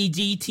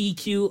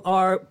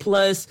LBGTQR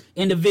plus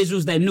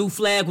individuals. That new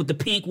flag with the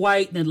pink,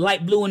 white, the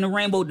light blue, and the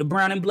rainbow, the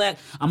brown and black.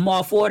 I'm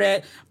all for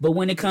that. But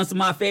when it comes to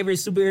my favorite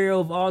superhero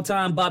of all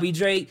time, Bobby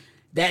Drake,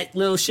 that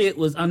little shit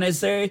was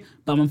unnecessary.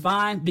 But I'm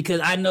fine because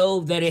I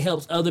know that it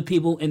helps other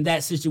people in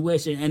that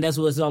situation, and that's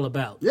what it's all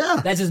about.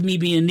 Yeah. That's just me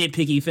being a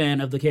nitpicky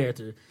fan of the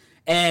character.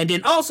 And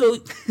then also,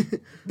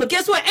 but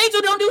guess what?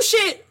 Angel don't do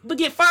shit but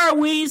get fire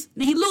wings.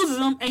 Then he loses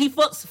them and he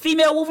fucks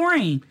female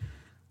Wolverine.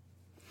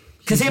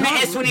 Because him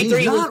and S23 He's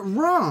was not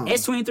wrong.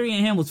 S23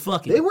 and him was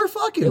fucking. They were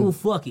fucking. They were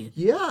fucking.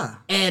 Yeah.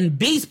 And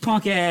Beast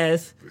punk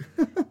ass,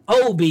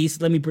 old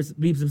Beast. Let me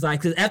be precise.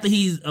 Because after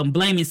he's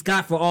blaming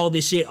Scott for all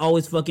this shit,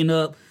 always fucking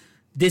up.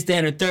 This,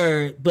 that, and the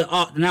third, but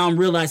now I'm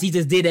realizing he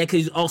just did that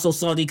because he's also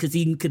salty because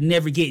he could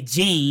never get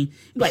Jean.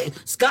 Like,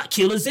 Scott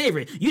killed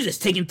Xavier. You're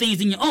just taking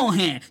things in your own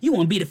hand. You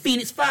want to be the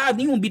Phoenix 5,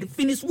 and you want to be the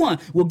Phoenix 1.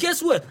 Well,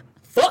 guess what?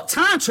 Fuck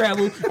time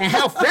travel and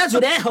how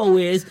fragile that hoe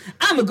is.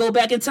 I'm going to go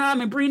back in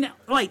time and bring that.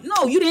 Like,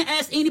 no, you didn't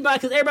ask anybody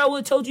because everybody would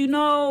have told you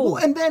no. Well,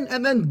 and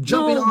then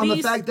jumping No, on the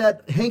Beast. fact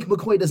that Hank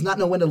McCoy does not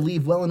know when to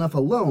leave well enough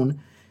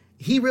alone,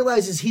 he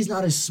realizes he's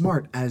not as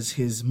smart as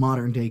his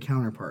modern day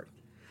counterpart.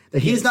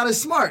 That he's not as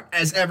smart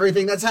as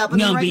everything that's happening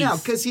Young right now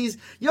Beast. because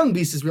Young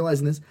Beast is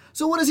realizing this.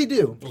 So what does he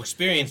do? Well,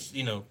 experience,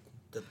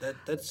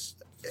 that's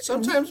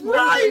sometimes more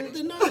Right.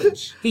 than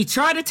knowledge. He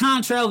tried to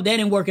time travel, that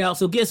didn't work out.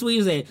 So guess what he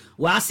was at?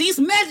 Well, I see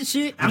some magic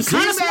shit. I'm seen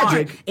kind of smart.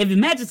 magic. If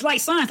magic's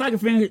like science, I can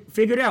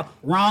figure it out.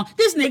 Wrong.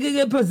 This nigga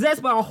get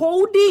possessed by a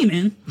whole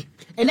demon,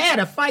 and they had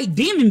to fight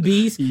Demon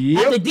Beast.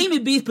 Yep. After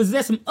Demon Beast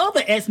possessed some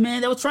other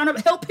S-Man that was trying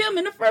to help him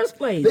in the first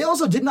place. They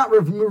also did not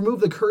remove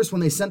the curse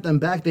when they sent them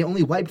back. They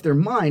only wiped their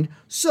mind.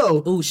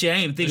 So Ooh, shit, I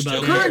ain't even think They're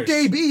about still that. current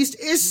day Beast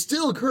is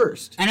still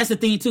cursed. And that's the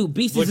thing too.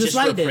 Beast Which is is just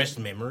like that. repressed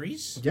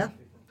memories. Yeah.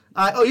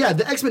 Oh yeah,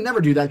 the X-Men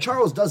never do that.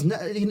 Charles does.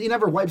 He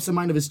never wipes the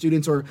mind of his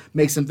students or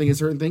makes them think a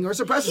certain thing or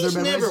suppresses He's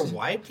their memories. never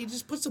wiped. He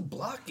just puts a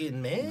block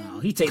in, man. Oh,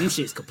 he take them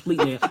shits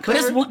completely. But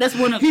that's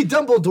one of. He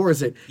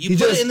Dumbledore's it. You he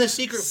put just, it in the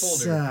secret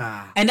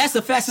folder. And that's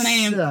a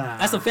fascinating. Sah.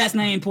 That's a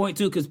fascinating point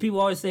too, because people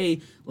always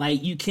say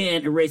like you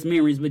can't erase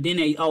memories, but then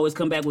they always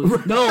come back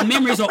with no,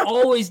 memories are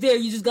always there.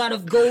 You just gotta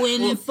go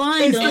in and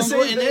find It's them. the same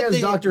And thing that as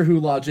thing- Doctor Who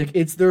logic.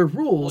 It's their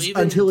rules Well,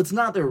 even- until it's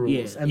not their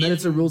rules, Yeah. and then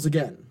it's their rules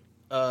again.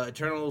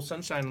 Eternal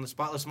Sunshine on the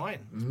Spotless Mind.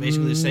 It's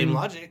basically the same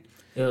logic.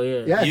 Hell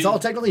yeah. Yeah, it's You- all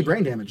technically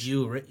brain damage.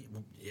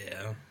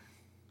 Yeah.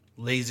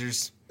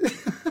 Lasers.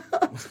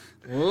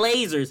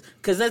 Lasers,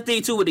 because that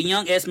thing too with the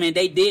young S-Men,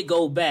 they did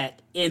go back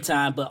in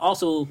time, but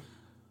also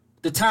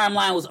the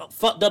timeline was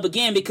fucked up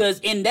again because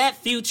in that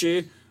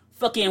future,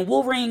 fucking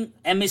Wolverine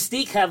and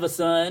Mystique have a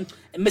son,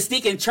 and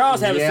Mystique and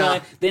Charles have Yeah. a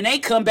son. Then they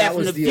come back That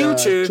from was the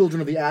future.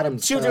 Children of the Atom.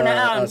 Children of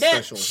Adam,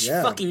 that special.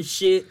 Yeah. fucking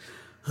shit.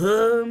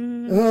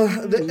 When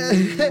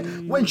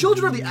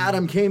Children of the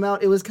Atom came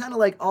out, it was kind of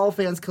like all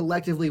fans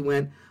collectively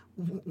went,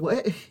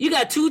 "What?" You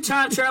got two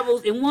time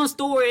travels in one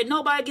story and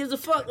nobody gives a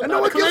fuck about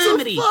no one the gives a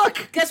Calamity.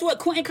 fuck. Guess what?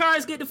 Quentin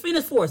Cars get the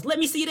Phoenix Force. Let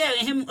me see that.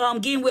 And him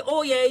getting with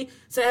Oye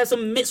to have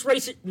some mixed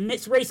race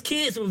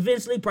kids who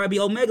eventually probably be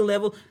Omega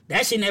level.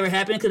 That shit never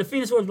happened because the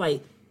Phoenix Force was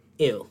like,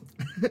 ew.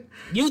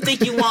 You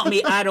think you want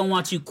me? I don't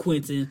want you,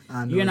 Quentin.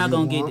 I know You're not you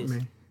gonna get want this.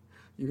 me.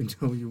 You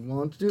know you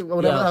want to.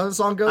 Whatever Yo, how the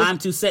song goes. I'm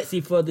too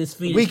sexy for this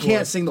Phoenix We Force.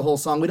 can't sing the whole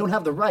song. We don't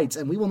have the rights,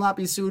 and we will not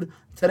be sued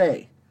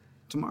today.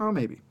 Tomorrow,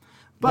 maybe.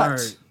 But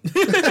Word.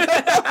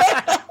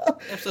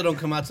 Episode don't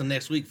come out till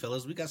next week,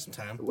 fellas. We got some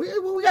time. we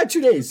got 2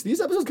 days.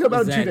 These episodes come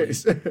out in 2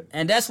 days.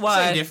 And that's Same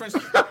why difference.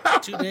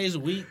 2 days a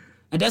week.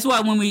 And that's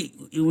why when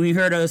we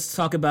heard us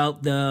talk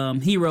about the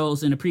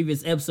heroes in the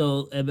previous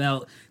episode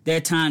about their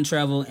time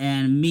travel,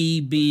 and me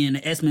being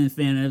an X-Men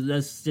fan, I've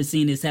just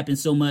seen this happen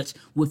so much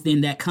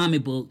within that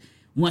comic book.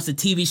 Once a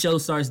TV show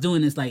starts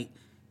doing this, like,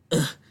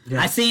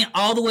 I seen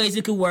all the ways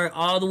it could work,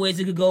 all the ways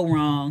it could go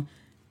wrong.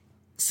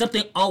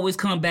 Something always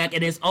come back,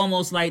 and it's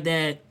almost like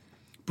that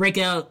break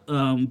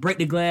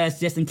the glass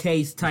just in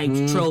case type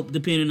trope,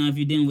 depending on if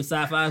you're dealing with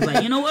sci-fi. It's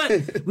like, you know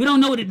what? We don't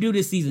know what to do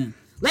this season.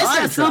 Let's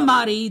have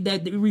somebody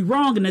that we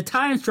wrong in the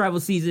time travel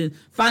season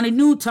find a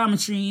new time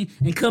machine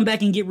and come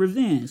back and get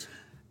revenge.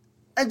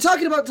 And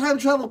talking about time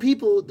travel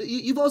people,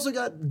 you've also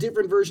got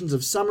different versions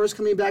of Summers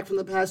coming back from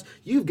the past.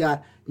 You've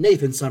got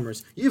Nathan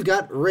Summers. You've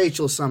got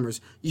Rachel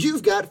Summers.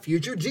 You've got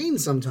future Jean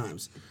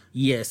sometimes.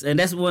 Yes, and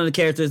that's one of the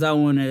characters I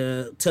want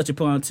to touch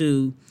upon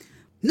too.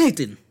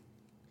 Nathan,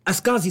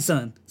 Askazi's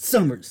son,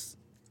 Summers.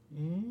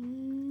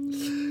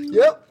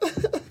 Yep.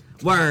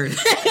 Word.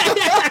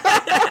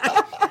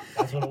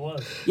 That's what it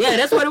was. Yeah,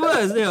 that's what it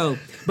was, yo.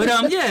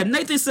 But yeah,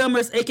 Nathan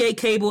Summers, aka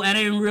Cable, and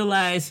I didn't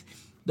realize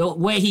the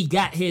way he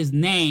got his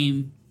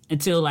name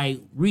until like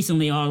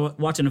recently. I was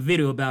watching a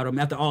video about him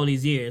after all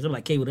these years. I'm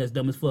like, Cable, that's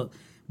dumb as fuck.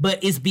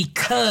 But it's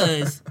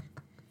because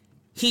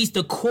he's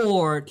the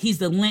cord, he's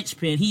the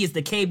linchpin, he is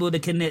the cable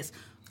that connects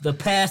the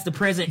past, the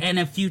present, and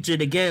the future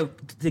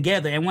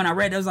together. And when I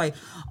read it, I was like,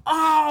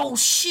 oh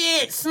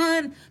shit,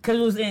 son,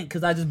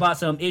 because I just bought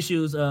some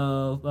issues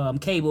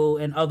of Cable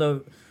and other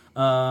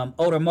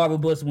older Marvel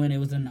books when it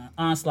was in the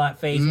Onslaught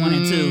phase 1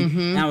 and 2,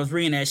 and I was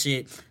reading that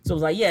shit. So it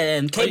was like, yeah,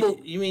 and Cable.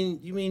 You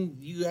mean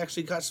you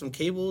actually got some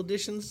Cable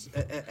editions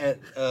at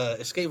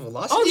Escape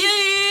Velocity? Oh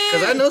yeah,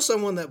 Because I know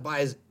someone that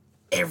buys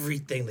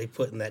everything they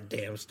put in that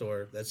damn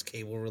store that's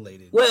Cable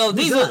related. Well,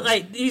 these are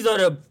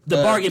the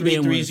bargain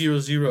bin ones.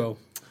 3300.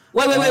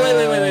 Wait.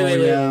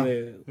 Yeah.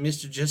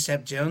 Mr.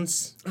 Giuseppe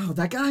Jones. Oh,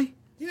 that guy?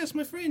 Yeah, that's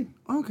my friend.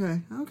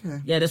 Okay.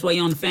 Yeah, that's why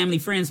you're on the Family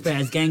Friends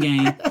pass, gang.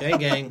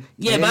 Gang.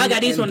 Yeah, but I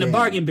got these from the Gang.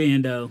 bargain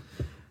bin though.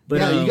 But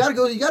Yeah, you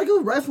gotta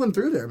go rifling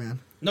through there, man.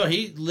 No,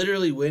 he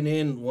literally went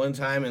in one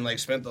time and like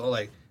spent the whole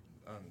like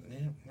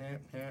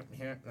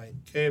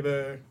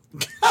Cable.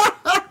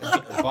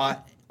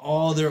 Bought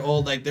all their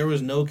old, like there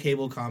was no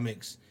Cable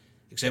comics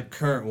except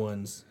current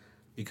ones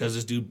because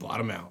this dude bought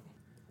them out.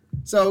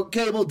 So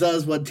Cable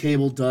does what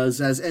Cable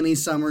does, as any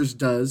Summers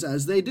does,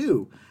 as they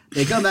do.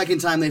 They come back in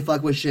time, they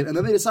fuck with shit, and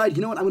then they decide,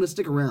 you know what, I'm going to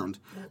stick around.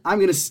 I'm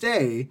going to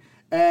stay,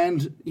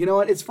 and you know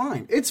what, it's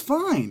fine. It's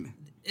fine.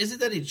 Is it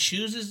that he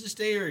chooses to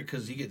stay or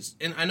because he gets,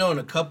 and I know in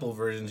a couple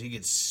versions he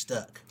gets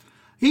stuck.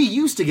 He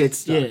used to get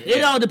stuck. yeah,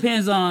 it all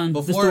depends on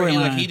the Before,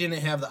 storyline. he didn't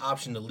have the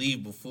option to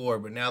leave before,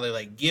 but now they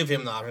like give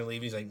him the option to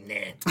leave. He's like, nah.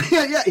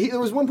 Yeah. There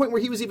was one point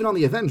where he was even on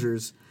the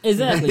Avengers.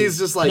 Exactly. He's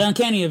just like, the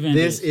Uncanny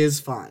Avengers. this is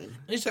fine. And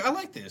he's like, I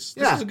like this.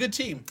 This Yeah. is a good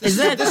team. This,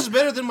 Exactly. this is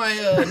better than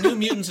my New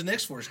Mutants and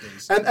X-Force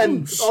days.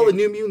 And all the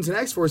New Mutants and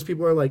X-Force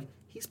people are like,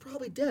 he's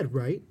probably dead,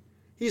 right?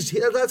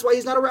 That's why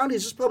he's not around.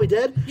 He's just probably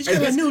dead. He's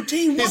got a new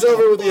team. He's What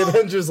over the with the fuck?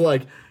 Avengers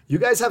like, you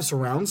guys have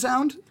surround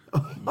sound?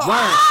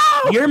 Word.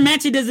 Your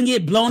mansion doesn't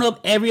get blown up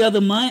every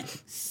other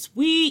month.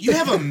 Sweet. You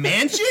have a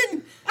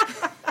mansion?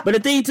 But the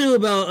thing too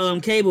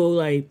about Cable,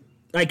 like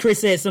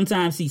Chris said,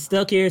 sometimes he's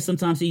stuck here,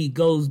 sometimes he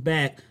goes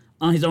back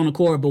on his own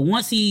accord. But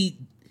once he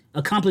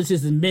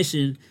accomplishes his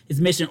mission,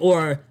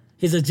 or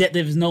his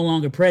objective is no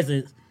longer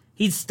present,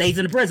 he stays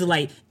in the present.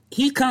 Like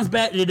he comes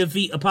back to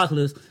defeat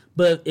Apocalypse,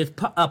 but if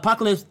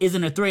Apocalypse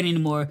isn't a threat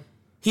anymore,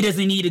 he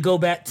doesn't need to go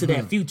back to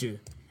that future.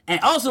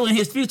 And also in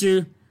his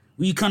future,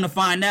 you come to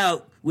find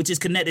out, which is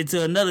connected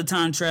to another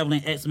time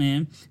traveling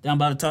X-Men that I'm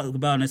about to talk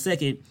about in a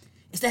second,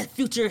 is that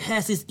future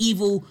has his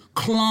evil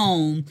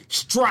clone,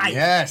 Strife.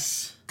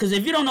 Yes. Because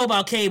if you don't know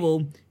about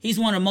Cable, he's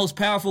one of the most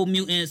powerful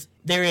mutants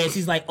there is.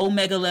 He's like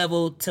Omega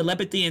level,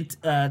 telepathy and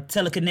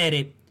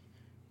telekinetic.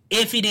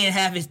 If he didn't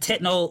have his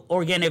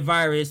techno-organic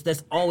virus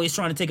that's always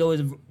trying to take over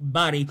his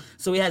body,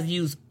 so he has to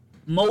use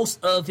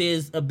most of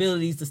his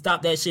abilities to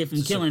stop that shit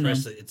from killing them.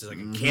 Suppress it. It's like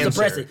a cancer.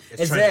 Suppress it.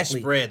 It's trying to Exactly.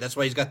 spread. That's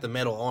why he's got the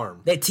metal arm.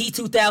 That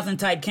T-2000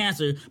 type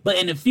cancer, but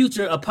in the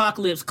future,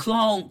 Apocalypse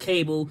clone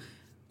Cable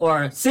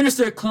or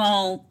Sinister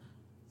clone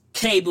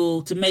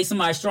Cable to make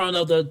somebody strong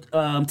enough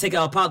to take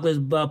out Apocalypse,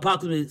 but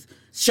Apocalypse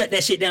shut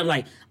that shit down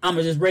like, I'm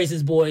gonna just raise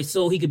this boy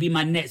so he could be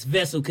my next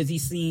vessel because he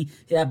seen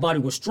that body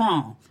was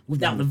strong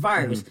without the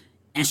virus.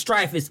 And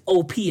Strife is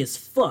OP as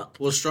fuck.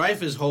 Well, Strife,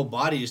 his whole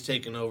body is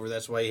taken over.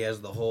 That's why he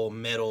has the whole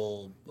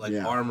metal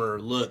Yeah. armor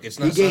look. It's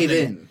not He gave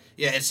something, in.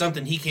 Yeah, it's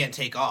something he can't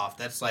take off.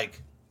 That's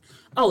like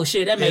Oh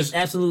shit, that makes His-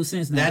 absolute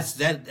sense now.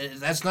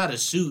 that's not a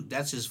suit.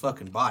 That's his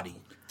fucking body.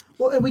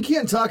 Well, and we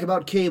can't talk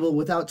about Cable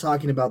without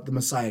talking about the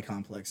Messiah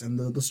Complex and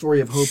the story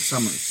of Hope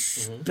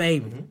Summers.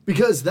 baby.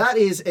 Because that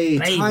is a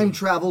Baby. time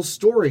travel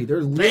story.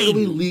 They're literally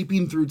Baby.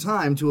 leaping through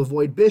time to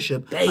avoid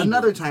Bishop, Baby.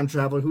 another time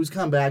traveler who's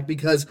come back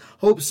because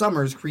Hope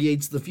Summers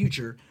creates the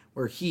future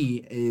where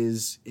he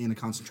is in a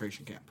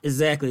concentration camp.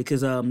 Exactly,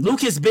 because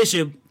Lucas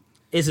Bishop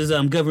is his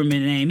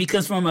government name. He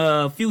comes from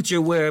a future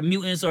where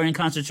mutants are in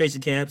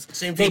concentration camps.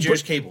 Same They future br-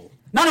 as Cable.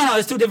 No.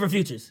 It's two different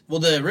futures. Well,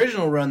 the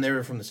original run, they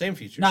were from the same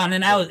future. No, and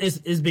then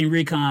it's been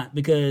reconned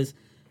because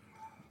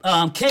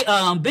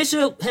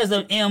Bishop has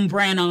an M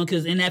brand on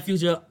because in that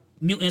future,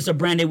 mutants are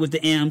branded with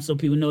the M, so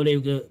people know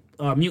they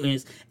are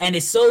mutants. And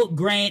it's so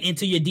grained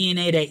into your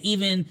DNA that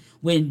even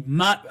when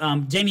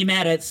Jamie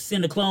Maddox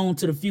sent a clone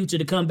to the future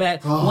to come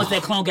back, once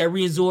that clone got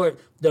reabsorbed,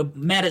 the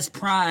Maddox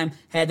Prime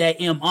had that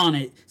M on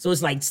it. So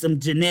it's like some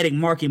genetic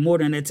marking more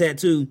than a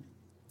tattoo.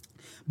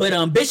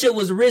 But Bishop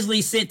was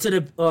originally sent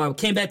to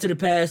came back to the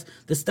past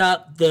to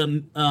stop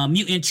the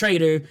mutant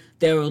traitor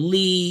that will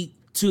lead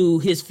to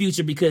his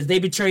future because they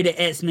betrayed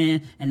the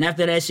X-Men, and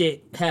after that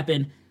shit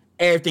happened,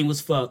 everything was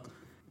fucked.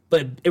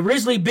 But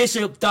originally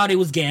Bishop thought it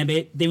was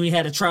Gambit. Then we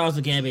had the trials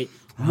of Gambit.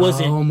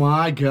 Oh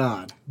my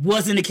God.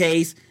 Wasn't the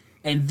case.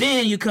 And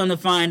then you come to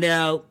find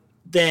out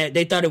that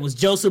they thought it was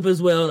Joseph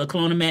as well, a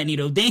clone of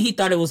Magneto. Then he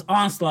thought it was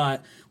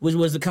Onslaught, which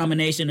was a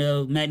combination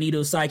of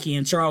Magneto's psyche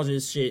and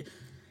Charles's shit.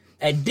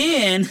 And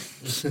then,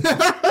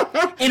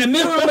 in the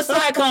middle of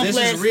Messiah Complex...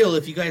 This is real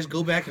if you guys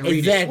go back and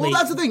read it. Well,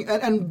 that's the thing.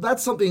 And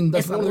that's something...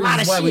 That's one of the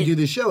reasons why we do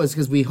this show is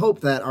because we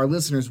hope that our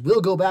listeners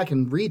will go back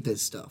and read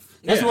this stuff.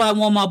 That's why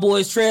one of my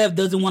boys, Trev,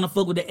 doesn't want to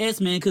fuck with the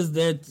X-Men because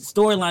their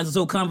storylines are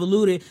so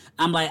convoluted.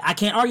 I'm like, I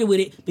can't argue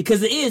with it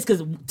because it is.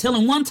 Because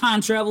telling one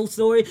time travel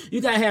story, you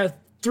got to have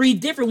 3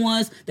 different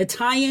ones that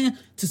tie in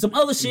to some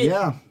other shit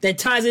that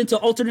ties into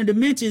alternate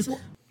dimensions.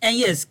 And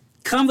yes...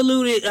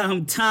 convoluted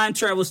time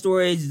travel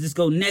stories just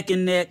go neck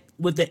and neck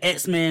with the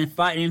X-Men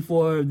fighting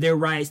for their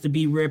rights to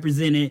be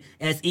represented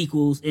as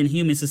equals in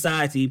human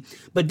society.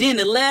 But then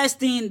the last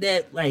thing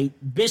that like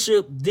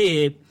Bishop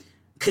did,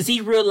 because he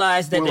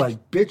realized that... More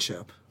like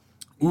Bishop.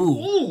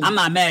 Ooh, I'm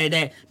not mad at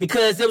that.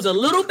 Because there was a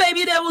little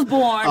baby that was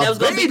born. A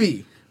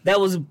baby! That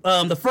was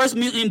the first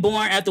mutant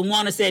born after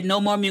Wanda said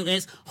no more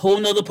mutants. Whole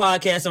nother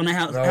podcast on the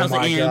House of M. Oh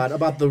my God!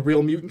 About the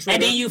real mutant.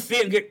 And then you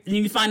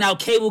find out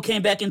Cable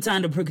came back in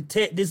time to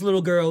protect this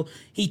little girl.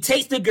 He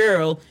takes the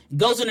girl,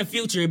 goes in the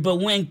future, but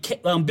when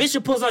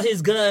Bishop pulls out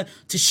his gun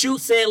to shoot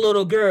said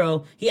little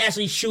girl, he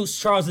actually shoots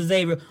Charles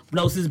Xavier,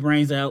 blows his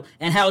brains out,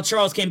 and how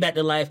Charles came back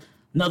to life.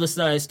 Another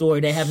side story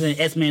that happens in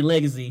X-Men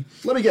Legacy.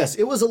 Let me guess.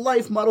 It was a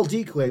life model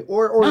decoy,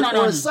 or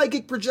a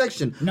psychic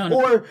projection,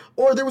 or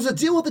there was a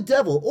deal with the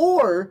devil,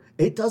 or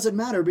it doesn't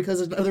matter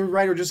because another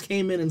writer just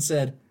came in and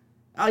said,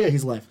 "Oh yeah,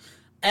 he's life."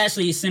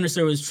 Actually,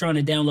 Sinister was trying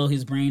to download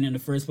his brain in the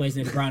first place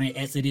and brought in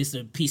Exodus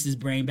to piece his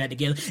brain back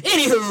together.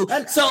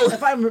 Anywho, so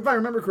if I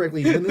remember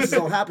correctly, when this is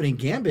all happening,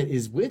 Gambit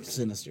is with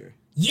Sinister.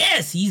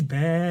 Yes, he's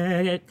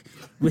back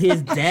with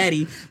his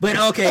daddy. But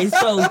okay,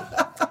 so.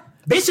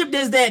 Bishop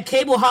does that.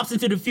 Cable hops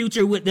into the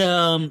future with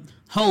the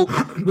Hope,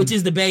 which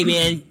is the baby,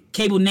 and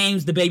Cable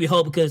names the baby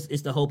Hope because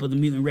it's the hope of the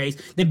mutant race.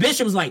 Then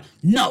Bishop was like,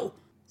 no,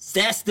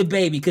 that's the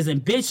baby. Because in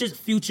Bishop's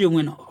future,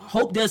 when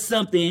Hope does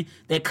something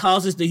that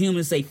causes the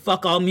humans to say,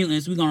 fuck all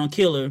mutants, we're going to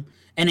kill her.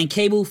 And in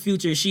Cable's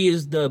future, she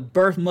is the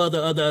birth mother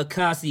of the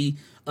Akasi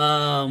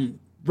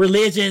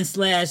religion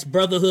 /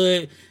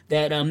 brotherhood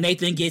that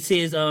Nathan gets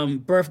his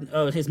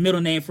his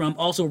middle name from.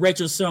 Also,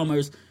 Rachel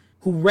Summers,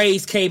 who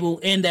raised Cable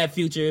in that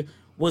future,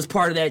 was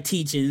part of that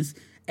teachings.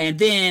 And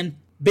then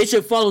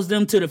Bishop follows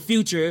them to the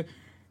future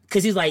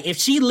because he's like, if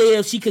she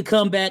lives, she could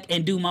come back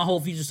and do my whole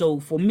future. So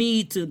for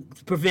me to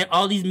prevent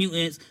all these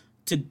mutants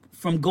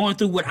from going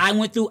through what I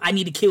went through, I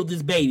need to kill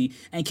this baby.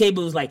 And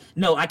Cable was like,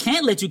 no, I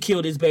can't let you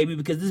kill this baby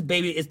because this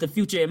baby is the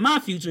future in my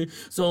future.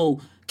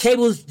 So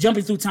Cable's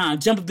jumping through time.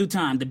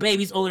 The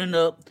baby's opening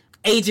up,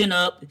 aging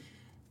up.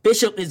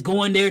 Bishop is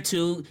going there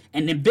too,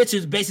 and then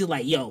Bishop's basically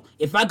like, yo,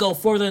 if I go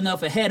further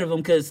enough ahead of him,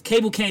 because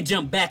Cable can't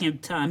jump back in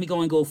time, he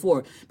going to go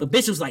forward. But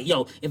Bishop's like,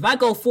 yo, if I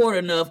go forward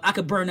enough, I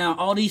could burn down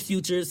all these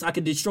futures, I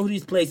could destroy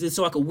these places,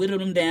 so I could whittle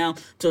them down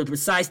to a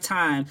precise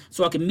time,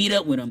 so I can meet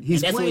up with him.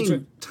 He's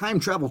playing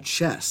time travel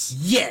chess.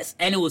 Yes,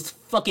 and it was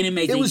fucking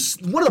amazing. It was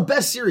one of the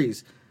best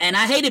series. And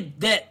I hated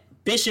that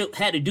Bishop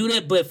had to do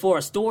that, but for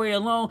a story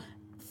alone,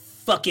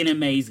 fucking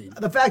amazing.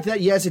 The fact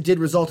that, yes, it did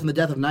result in the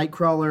death of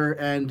Nightcrawler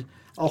and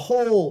a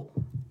whole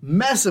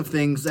mess of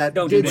things that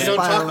don't did do that. Don't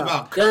spiral talk out.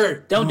 about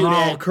Kurt. Don't do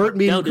that. Kurt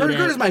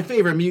is my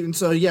favorite mutant,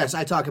 so yes,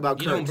 I talk about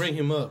You Kurt. don't bring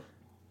him up.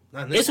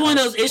 It's one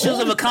of those issues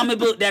of a comic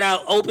book that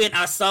I opened,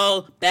 I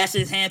saw, bashed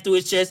his hand through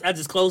his chest, I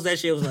just closed that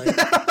shit, was like...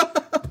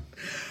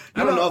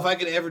 I don't know if I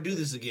could ever do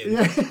this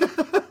again.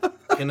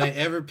 Can I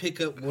ever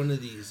pick up one of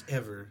these,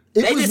 ever?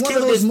 They just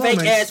killed this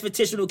fake-ass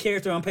fictional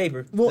character on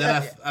paper. Well,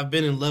 that I've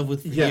been in love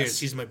with for yes. years.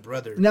 He's my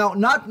brother. Now,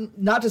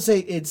 not to say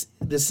it's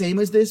the same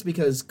as this,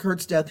 because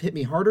Kurt's death hit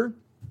me harder,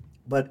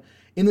 but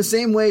in the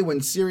same way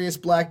when Sirius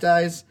Black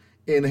dies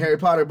in the Harry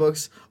Potter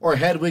books, or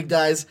Hedwig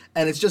dies,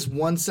 and it's just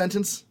one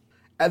sentence,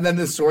 and then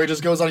the story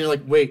just goes on, and you're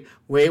like, wait.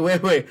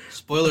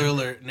 Spoiler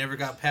alert, never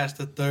got past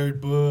the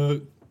 3rd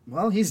book.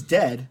 Well, he's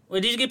dead.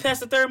 Wait, did you get past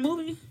the 3rd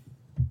movie?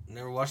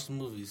 Never watched the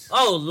movies.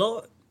 Oh,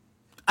 Lord.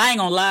 I ain't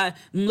gonna lie.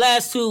 The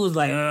last two was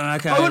like, I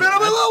kind of. Oh,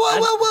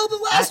 no, well, the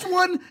last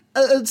one,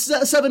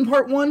 7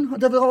 part 1,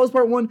 Deathly Hallows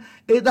part 1,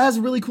 that has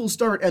a really cool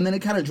start, and then it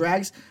kind of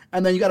drags,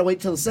 and then you gotta wait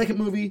till the second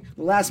movie,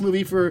 the last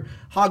movie, for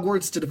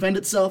Hogwarts to defend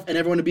itself, and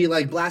everyone to be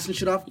like blasting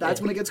shit off.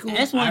 That's when it gets cool.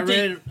 That's one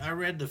thing. I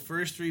read the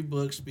first 3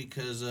 books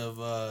because of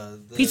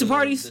the Pizza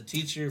parties? The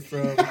teacher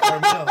from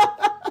Carmel.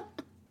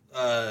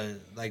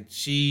 Like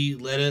she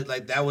let it,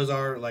 like that was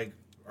our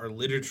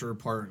literature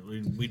part.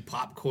 We'd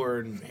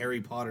popcorn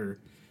Harry Potter,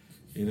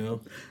 you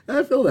know.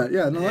 I feel that.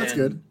 Yeah, no, that's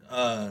good.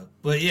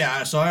 But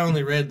yeah, so I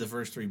only read the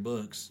first 3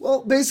 books.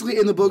 Well, basically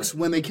in the books,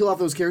 when they kill off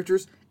those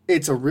characters,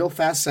 it's a real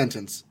fast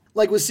sentence.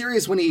 Like with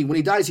Sirius, when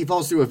he dies, he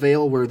falls through a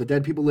veil where the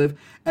dead people live,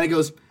 and it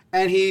goes,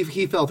 and he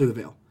fell through the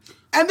veil.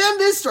 And then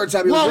this starts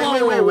happening.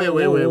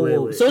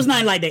 Wait. So it's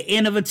not like the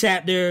end of a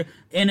chapter,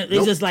 and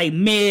it's just like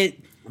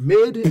mid,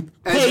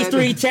 page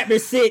 3, chapter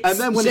 6, and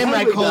then when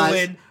Hedwig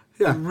dies,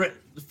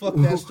 fuck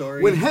that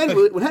story. When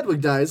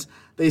Hedwig dies,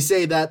 they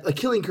say that a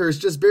killing curse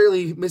just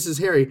barely misses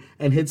Harry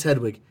and hits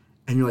Hedwig.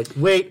 And you're like,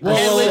 wait,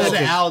 Hedwig's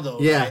the owl, though.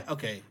 Yeah. Right?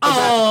 Okay.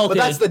 But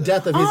that's the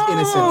death of his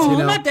innocence, you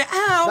know? Not the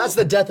owl. That's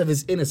the death of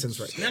his innocence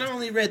right Man, I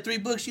only read 3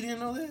 books. You didn't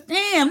know that?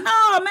 Damn, no,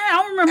 man. I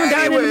don't remember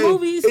dying in the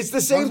movies. It's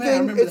the same Oh, man, I thing.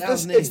 remember the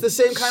owl's name. It's the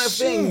same kind of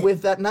thing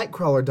with that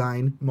Nightcrawler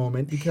dying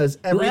moment because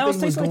everything owls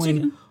was taste like going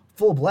chicken?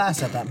 full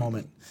blast at that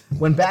moment.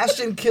 When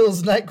Bastion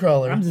kills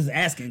Nightcrawler. I'm just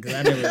asking because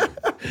I never.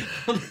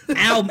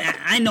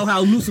 I know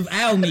how elusive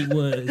owl meat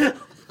was.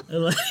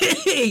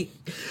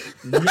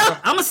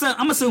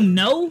 I'm assuming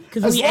no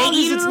because As we long ain't as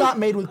eating it's them, not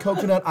made with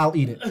coconut, I'll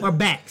eat it. or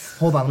bats.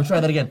 Hold on, let me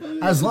try that again.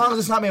 As long as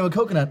it's not made with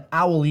coconut,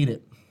 I will eat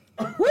it.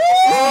 Woo!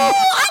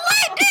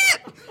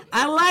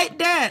 I like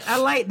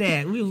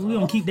that. We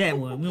don't keep that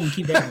one.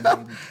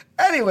 Baby.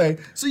 Anyway,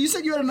 so you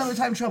said you had another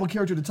time travel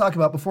character to talk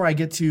about before I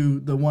get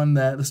to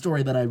the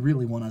story that I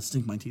really want to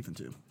sink my teeth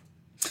into.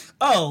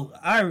 Oh,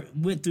 I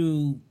went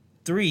through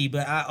 3,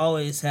 but I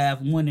always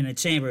have one in the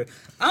chamber.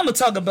 I'm gonna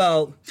talk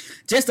about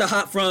just to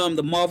hop from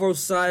the Marvel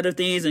side of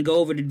things and go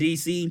over to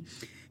DC,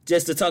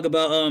 just to talk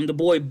about the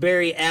boy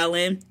Barry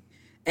Allen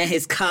and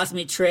his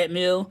cosmic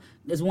treadmill.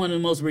 It's one of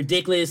the most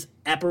ridiculous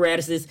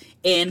apparatuses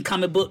in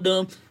comic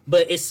bookdom,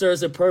 but it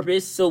serves a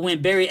purpose. So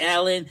when Barry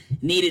Allen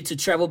needed to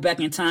travel back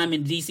in time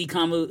in DC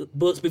comic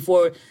books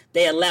before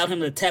they allowed him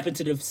to tap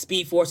into the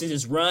Speed Force and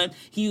just run,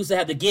 he used to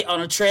have to get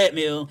on a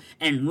treadmill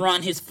and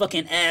run his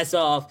fucking ass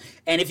off.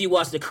 And if you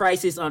watch the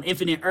Crisis on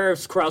Infinite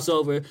Earths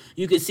crossover,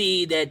 you can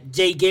see that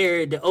Jay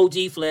Garrett, the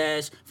OG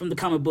Flash from the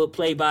comic book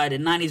played by the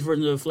 90s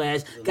version of the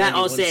Flash, got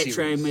on said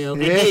treadmill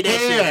and did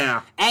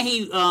that shit. And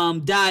he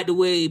died the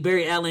way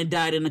Barry Allen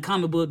died in the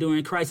comic book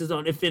during Crisis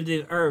on Infinite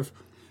Earth.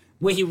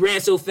 When he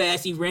ran so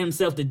fast, he ran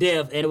himself to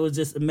death, and it was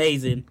just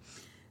amazing.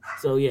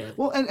 So, yeah.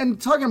 Well, and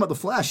talking about The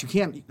Flash, you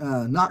can't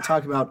not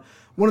talk about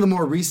one of the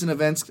more recent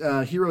events,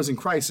 Heroes in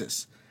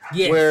Crisis,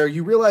 where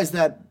you realize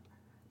that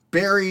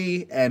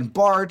Barry and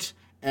Bart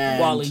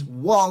and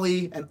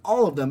Wally and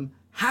all of them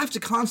have to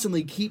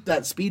constantly keep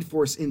that Speed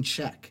Force in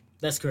check.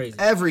 That's crazy.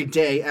 Every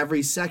day,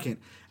 every second.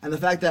 And the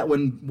fact that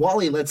when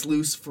Wally lets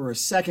loose for a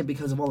second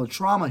because of all the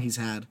trauma he's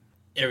had,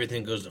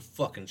 everything goes to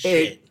fucking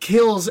shit. It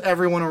kills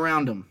everyone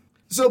around him.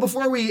 So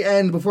before we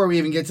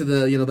even get to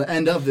the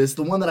end of this,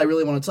 the one that I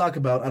really want to talk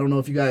about, I don't know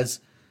if you guys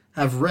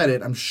have read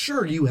it. I'm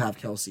sure you have,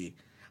 Kelsey.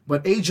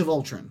 But Age of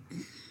Ultron.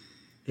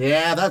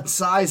 Yeah, that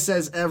size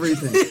says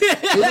everything.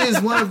 It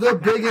is one of the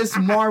biggest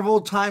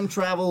Marvel time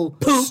travel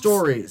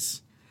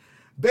stories.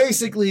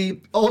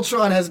 Basically,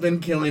 Ultron has been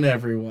killing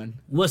everyone.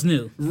 What's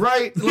new?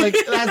 Right? Like,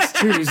 that's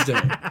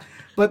Tuesday.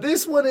 But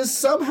this one is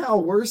somehow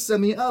worse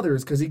than the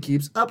others because he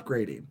keeps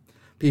upgrading.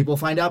 People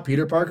find out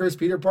Peter Parker is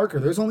Peter Parker.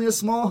 There's only a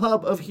small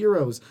hub of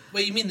heroes.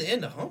 Wait, you mean the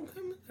end of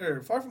Homecoming? Or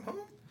Far From Home?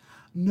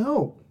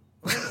 No.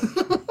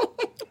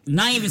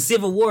 Not even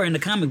Civil War in the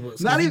comic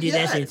books. Not even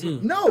that shit too.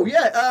 No,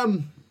 yeah.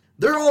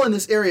 They're all in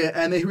this area,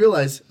 and they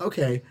realize,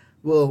 okay,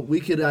 well, we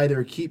could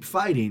either keep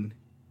fighting,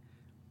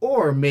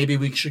 or maybe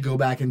we should go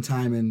back in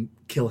time and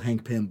kill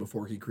Hank Pym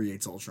before he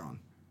creates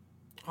Ultron.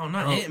 Oh,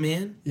 not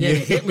Ant-Man. Yeah, the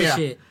Hitler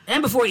shit.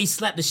 And before he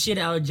slapped the shit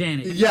out of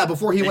Janet. Yeah,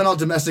 before he went all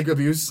domestic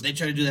abuse. They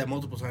tried to do that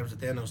multiple times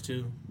with Thanos,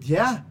 too.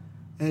 Yeah,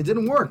 and it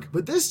didn't work.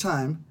 But this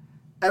time,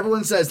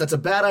 everyone says that's a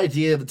bad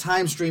idea. The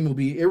time stream will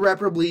be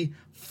irreparably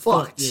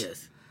fucked.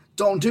 Yes.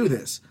 Don't do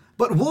this.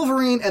 But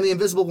Wolverine and the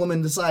Invisible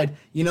Woman decide,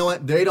 you know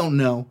what? They don't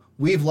know.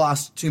 We've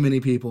lost too many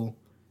people.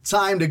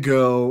 Time to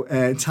go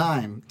and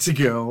find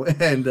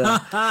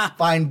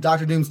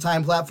Dr. Doom's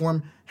time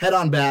platform. Head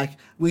on back.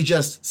 We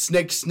just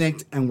snicked,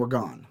 and we're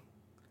gone.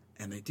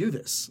 And they do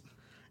this.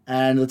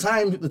 And the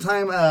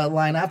time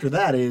line after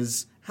that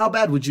is, how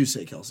bad would you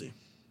say, Kelsey?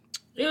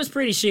 It was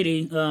pretty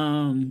shitty.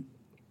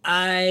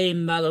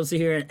 I'm not going to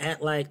sit here and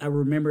act like I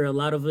remember a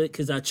lot of it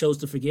because I chose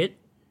to forget.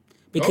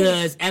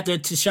 Because after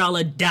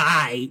T'Challa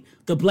died,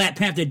 the Black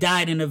Panther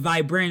died in a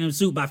vibranium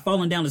suit by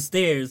falling down the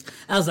stairs.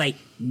 I was like,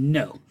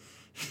 no.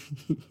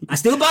 I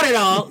still bought it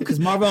all because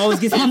Marvel always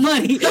gets my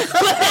money. But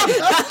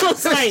I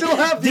was like, Still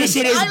have the this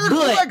shit is entire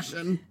butt.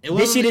 collection.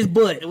 This shit is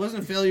butt. It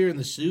wasn't failure in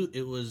the suit.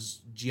 It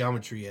was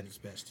geometry at its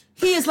best.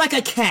 He is like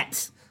a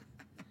cat.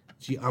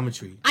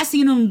 Geometry. I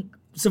seen him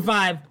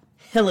survive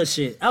hella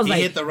shit. I was He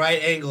like, hit the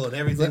right angle and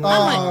everything.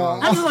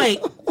 I was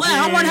like, wow,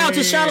 I wonder how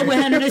T'Challa would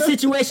handle this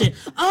situation.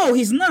 Oh,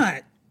 he's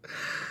not.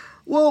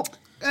 Well,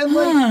 and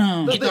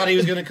like He thought he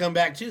was gonna come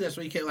back too. That's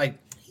why he kept like,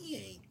 he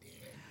ain't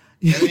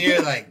dead. And then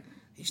you're like,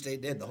 he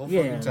stayed dead the whole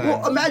Yeah. fucking time.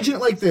 well, imagine it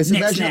like this.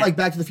 Next Imagine snap. it like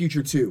Back to the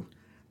Future 2.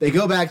 They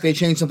go back, they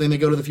change something, they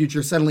go to the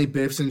future. Suddenly,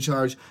 Biff's in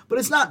charge, but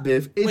it's not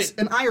Biff. It's Wait.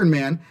 an Iron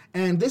Man,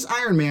 and this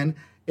Iron Man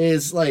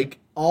is like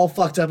all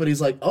fucked up, and he's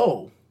like,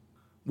 "Oh,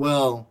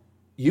 well,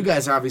 you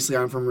guys obviously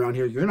aren't from around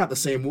here. You're not the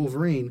same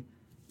Wolverine.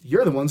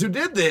 You're the ones who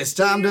did this.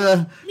 Time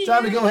to go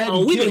ahead Oh,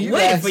 and we've kill been you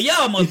waiting guys." for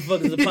y'all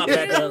motherfuckers to pop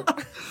back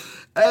up.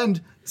 And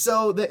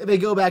so they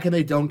go back and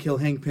they don't kill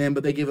Hank Pym,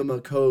 but they give him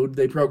a code.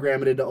 They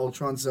program it into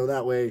Ultron so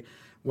that way,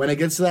 when it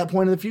gets to that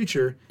point in the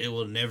future, It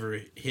will never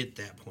hit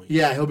that point.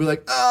 yeah, he'll be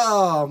like,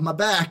 "Oh, my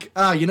back.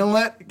 Ah, you know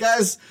what,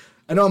 guys?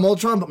 I know I'm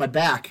Ultron, but my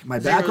back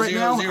right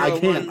now, I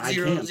can't. I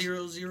can't."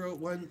 0,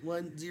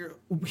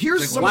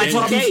 Here's It's some like of the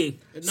one problems. K.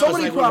 So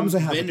many problems I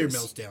have Bender with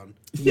melts this. down.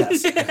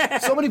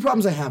 Yes, so many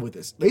problems I have with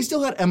this. They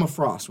still had Emma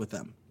Frost with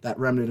them, that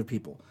remnant of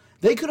people.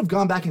 They could have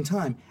gone back in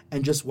time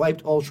and just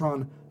wiped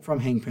Ultron from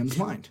Hank Pym's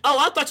mind. Oh,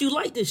 I thought you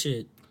liked this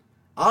shit.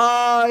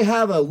 I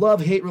have a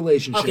love-hate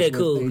relationship Okay, with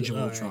cool. Age of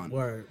All right, Ultron.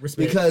 word.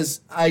 Respect.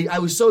 Because I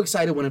was so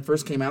excited when it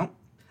first came out,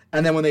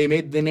 and then when they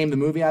named the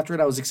movie after it,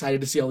 I was excited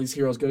to see all these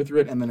heroes go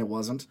through it, and then it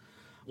wasn't.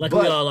 Like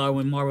but- we all are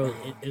when Marvel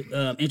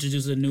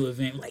introduces a new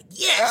event. Like,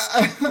 yes!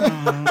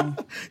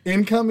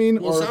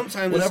 Incoming Well, or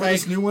sometimes whatever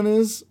it's this like- new one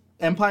is,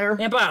 Empire.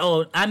 Empire,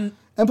 oh, I'm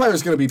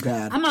Empire's gonna be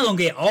bad. not going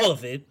to get all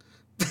of it.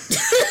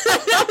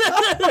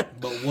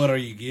 But what are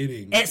you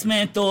getting?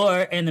 X-Men,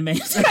 Thor, and the Man.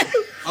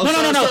 Oh,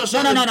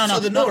 No.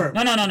 the norm.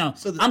 No.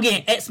 I'm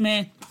getting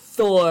X-Men,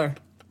 Thor.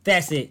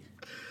 That's it.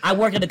 I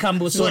work at the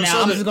comic book store now.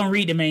 so I'm the- just gonna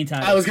read the main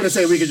title. I was gonna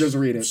say we could just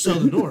read it. So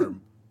the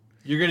norm.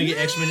 You're gonna get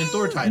X-Men and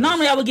Thor titles.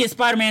 Normally, I would get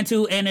Spider-Man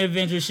 2 and the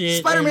Avengers shit.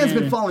 Spider-Man's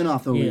and- been falling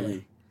off though, yeah.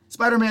 really.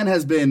 Spider-Man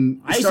has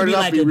been I used to started be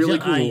off like to be a really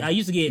junk- cool. I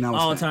used to get Now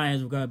it's all bad.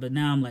 times regard, but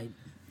now I'm like,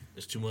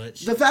 It's too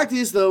much. The fact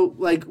is though,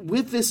 like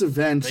with this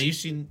event, Now you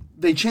seen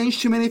they change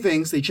too many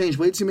things. They change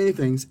way too many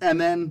things,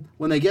 and then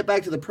when they get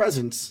back to the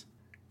present,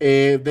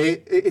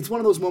 it's one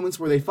of those moments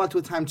where they fucked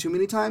with time too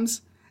many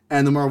times,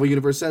 and the Marvel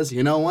Universe says,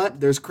 you know what?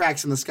 There's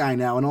cracks in the sky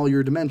now, and all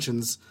your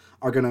dimensions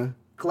are gonna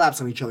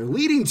collapse on each other,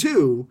 leading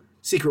to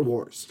Secret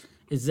Wars.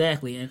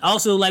 exactly. And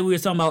also, like we were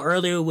talking about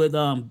earlier with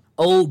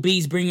old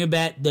Beast bringing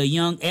back the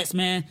young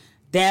X-Men,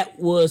 that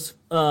was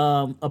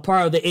a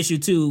part of the issue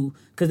too,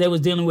 because they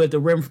was dealing with the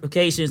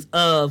ramifications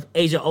of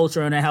Age of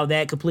Ultron and how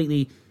that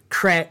completely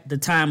cracked the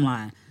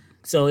timeline.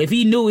 So if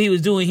he knew what he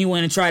was doing, he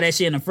wouldn't try that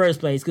shit in the first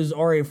place because it's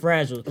already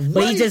fragile. But he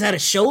Right. just had to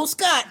show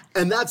Scott.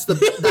 And that's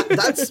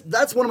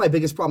that's one of my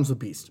biggest problems with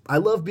Beast. I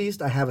love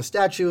Beast. I have a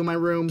statue in my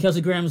room. Kelsey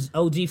Gram's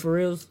OG for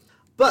reals.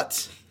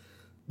 But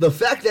the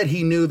fact that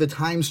he knew the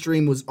time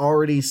stream was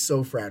already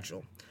so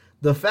fragile,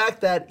 the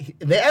fact that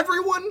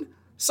everyone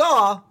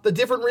saw the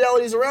different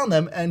realities around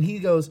them, and he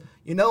goes,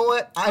 you know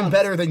what? I'm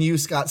better than you,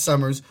 Scott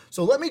Summers,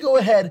 so let me go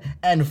ahead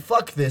and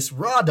fuck this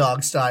raw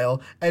dog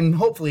style, and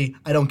hopefully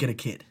I don't get a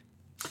kid.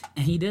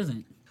 And he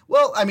doesn't.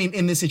 Well, I mean,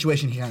 in this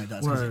situation, he kind of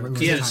does. 'cause Word. was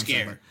he a had a time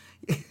scare.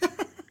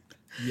 traveler.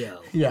 Yo.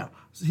 Yeah.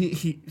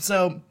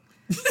 So,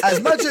 as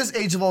much as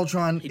Age of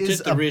Ultron is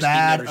took the a risk he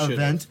bad never should've.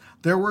 event,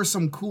 there were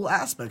some cool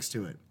aspects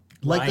to it.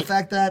 Like the Like?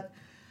 fact that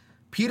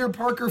Peter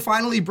Parker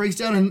finally breaks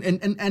down,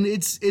 and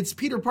it's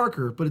Peter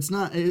Parker, but it's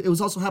not. It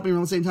was also happening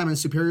around the same time as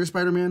Superior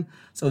Spider-Man,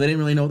 so they didn't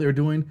really know what they were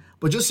doing.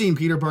 But just seeing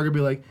Peter Parker be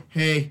like,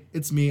 "Hey,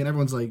 it's me," and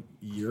everyone's like,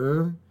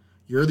 "You're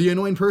the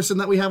annoying person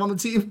that we have on the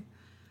team."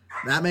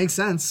 That makes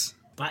sense.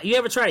 But you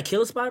ever try to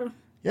kill a spider?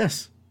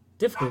 Yes.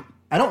 Difficult.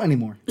 I don't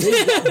anymore.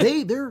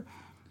 They're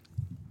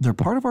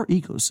part of our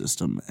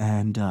ecosystem,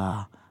 and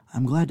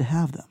I'm glad to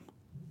have them.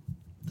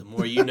 The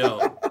more you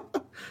know.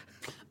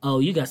 Oh,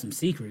 you got some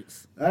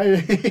secrets.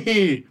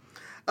 I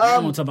I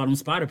don't want to talk about them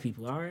spider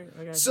people. All right.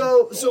 I got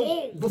So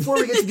before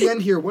we get to the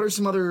end here, what are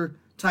some other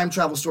time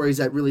travel stories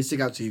that really stick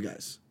out to you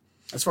guys,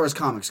 as far as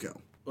comics go?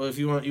 Well, if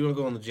you want to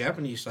go on the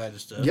Japanese side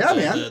of stuff. Yeah,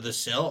 the, man. The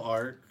Cell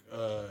arc,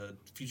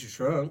 Future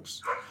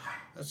Trunks.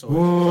 That's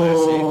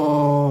always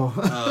a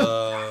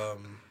classic.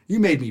 You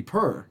made me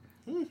purr.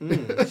 You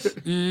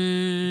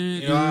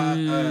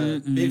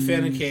know, big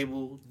fan of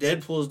Cable.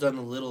 Deadpool's done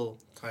a little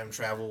time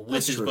travel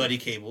with his true. buddy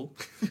Cable.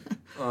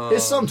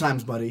 It's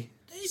sometimes buddy,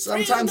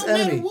 sometimes no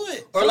matter enemy.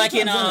 what. Or like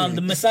in Sometimes enemy.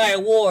 the Messiah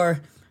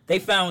War, they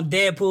found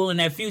Deadpool in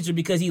that future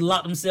because he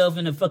locked himself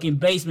in the fucking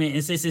basement,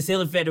 and since his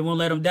healing factor won't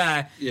let him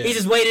die, Yeah. he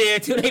just waited there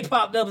until they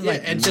popped up. It's Yeah,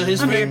 like, until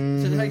his I'm here.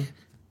 friend, like,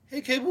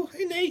 hey Cable,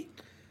 hey Nate,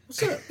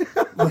 what's up?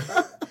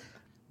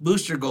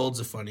 Booster Gold's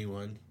a funny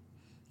one.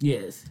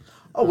 Yes.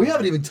 Oh, we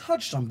haven't even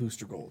touched on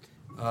Booster Gold.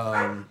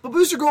 But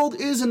Booster Gold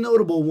is a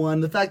notable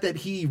one. The fact that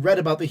he read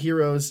about the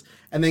heroes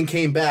and then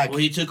came back. Well,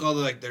 he took all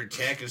the their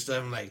tech and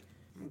stuff, and like,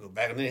 Go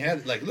back and then he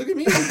had like, look at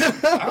me.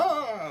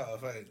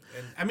 And,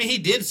 I mean, he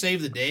did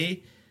save the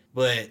day,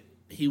 but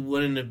he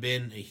wouldn't have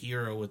been a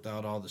hero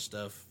without all the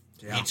stuff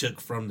he took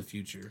from the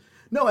future.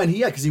 No, and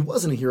because he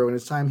wasn't a hero in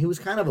his time, he was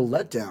kind of a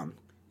letdown.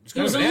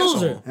 He was a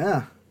loser.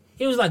 Yeah.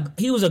 He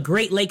was a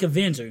Great Lake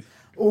Avenger.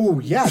 Oh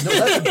yeah, no,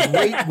 that's a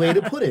great way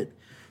to put it.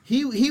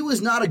 He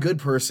was not a good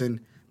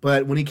person,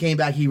 but when he came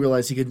back, he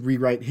realized he could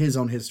rewrite his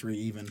own history.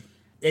 Even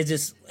It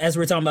just, as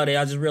we're talking about it,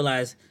 I just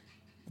realized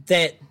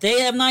that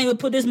they have not even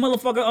put this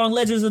motherfucker on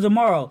Legends of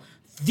Tomorrow.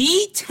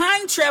 The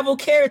time travel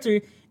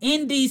character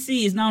in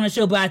DC is not on the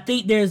show, but I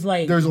think there's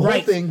a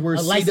whole thing where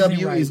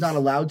CW rights. is not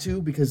allowed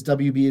to because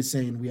WB is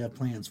saying we have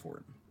plans for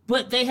it.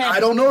 But they have. I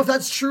don't know if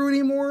that's true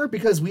anymore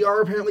because we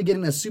are apparently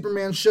getting a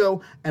Superman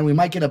show and we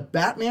might get a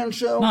Batman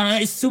show. No,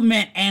 it's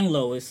Superman and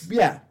Lois.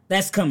 Yeah.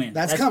 That's coming.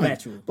 That's coming.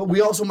 factual. But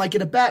we also might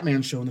get a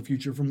Batman show in the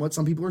future from what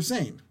some people are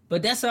saying.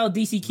 But that's how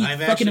DC keep Live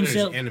fucking action or is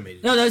themselves.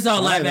 animated? No, that's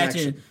all Live live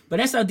action. action. But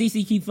that's how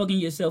DC keep fucking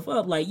yourself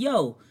up. Like,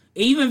 yo,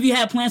 even if you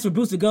had plans for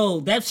Booster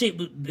Gold, that shit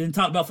been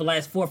talked about for the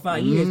last 4 or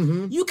 5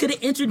 years. You could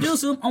have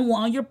introduced him on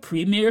one of your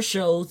premiere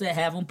shows that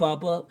have him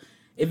pop up.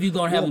 If you're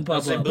gonna have him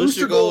pop up,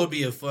 Booster Gold would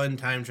be a fun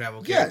time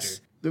travel character.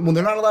 Yes. Well,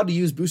 they're not allowed to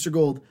use Booster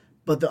Gold,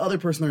 but the other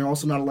person they're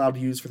also not allowed to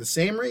use for the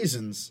same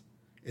reasons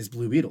is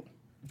Blue Beetle.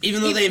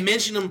 Even though they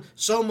mention him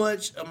so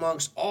much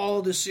amongst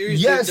all the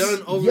series Yes, they've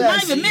done over not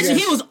yes, even mention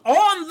he was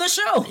on the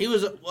show. He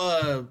was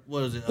what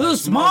was it? He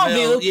was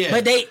Smallville, yeah.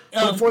 but they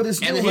But for this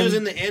and new he one, was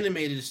in the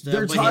animated stuff,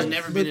 they're but talking. he's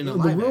never been in a The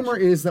live rumor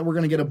action. is that we're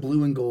going to get a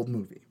Blue and Gold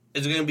movie.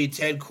 Is it going to be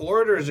Ted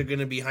Kord or is it going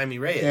to be Jaime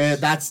Reyes?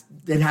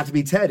 It'd have to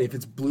be Ted if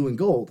it's Blue and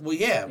Gold Well,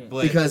 yeah,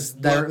 but because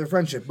their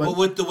friendship. But But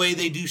with the way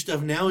they do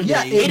stuff nowadays,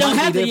 Yeah, They don't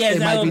might have be to. Yes,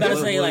 it I might was be about to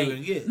different. say What are we gonna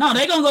like get? no,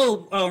 they're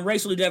gonna go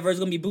racially diverse. It's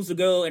gonna be Booster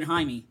Gold and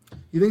Jaime.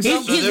 you think so?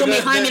 He's they're gonna be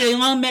gonna- Jaime, they're- the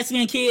young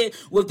Mexican kid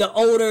with the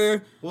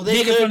older they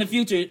nigga could- from the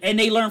future, and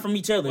they learn from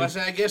each other. Well,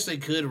 I guess they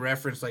could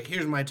reference like,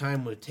 here's my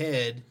time with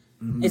Ted,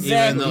 even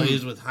Exactly. though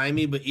he's with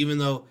Jaime, but even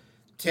though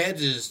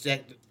Ted's is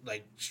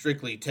like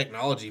strictly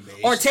technology based,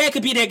 Or Ted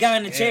could be that guy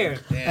in the chair.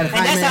 and And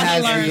that's how he Jaime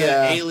has learns.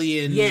 the,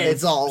 alien, Yeah.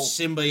 It's all-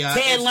 symbiote.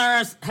 Ted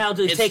learns how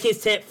to it's- take his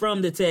tech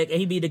from the tech, and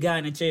he be the guy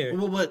in the chair.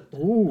 Well, but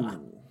Ooh.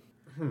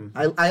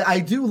 I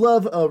do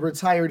love a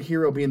retired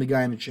hero being the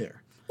guy in the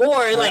chair. Or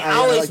like I I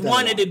always like that a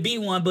wanted lot. to be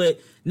one, but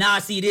now I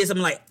see this, I'm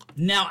like,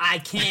 now I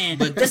can.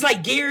 Just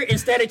like Gear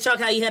instead of Chuck,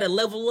 how he had a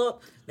level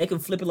up, they can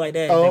flip it like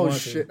that. if they Oh want to.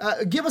 shit!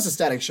 Give us a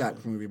Static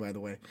Shock movie, by the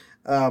way.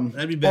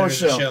 that'd be better or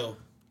as a show.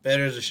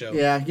 Better as a show.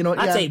 Yeah, you know.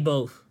 I Yeah. take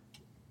both.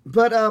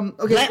 But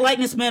okay. Black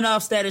Lightning spin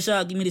off, Static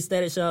Shock. Give me the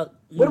Static Shock.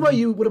 What about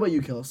you? What about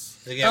you,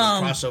 Kels? They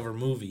got a crossover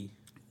movie.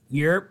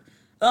 Europe.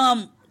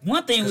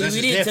 One thing we that's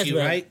his didn't touch nephew,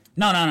 about. right?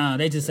 No.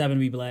 They just happen to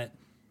be black.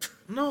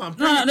 No, I'm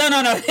pretty,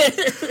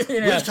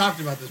 No. we've talked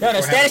about this. No,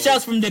 before, Static haven't we?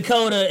 Shock's from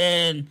Dakota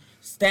and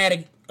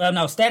Static.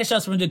 Static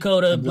Shock's from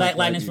Dakota. Black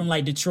Lightning's Lightning. from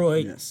like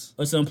Detroit Yes.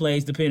 or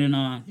someplace, depending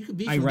on. You could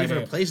be how from write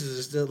different it. places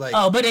and still like.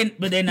 Oh, but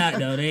they're not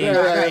though. They ain't.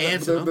 Yeah, I got yeah,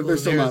 aunts but and they're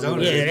uncles still in not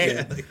Arizona.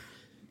 related.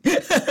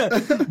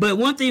 Yeah. But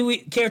one thing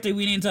character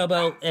we didn't talk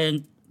about,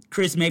 and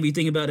Chris made me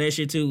think about that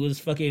shit too, was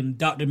fucking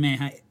Dr.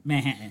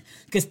 Manhattan.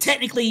 Because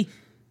technically,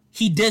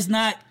 he does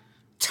not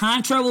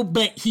time travel,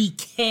 but he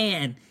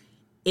can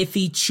if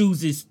he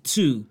chooses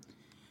to.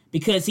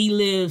 Because he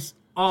lives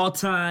all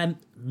time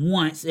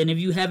once. And if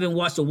you haven't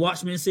watched the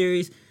Watchmen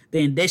series,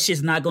 then that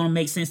shit's not going to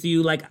make sense to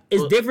you. Like,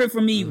 it's different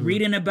from me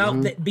reading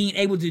about that, being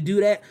able to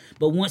do that.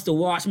 But once the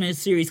Watchmen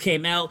series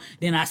came out,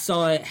 then I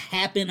saw it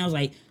happen. I was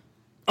like,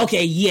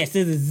 okay, yes,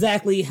 this is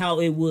exactly how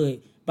it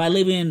would. By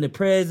living in the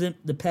present,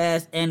 the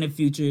past, and the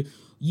future,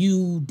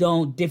 you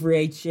don't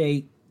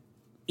differentiate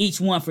each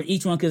one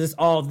because it's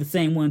all the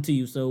same one to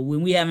you. So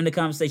when we having the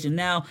conversation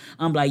now,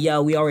 I'm like,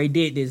 yo, we already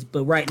did this,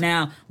 but right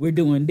now we're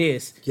doing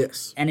this.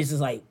 Yes. And it's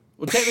just like,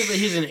 Well, technically,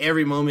 he's in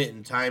every moment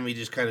in time. He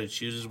just kind of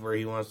chooses where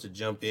he wants to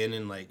jump in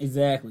and like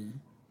exactly.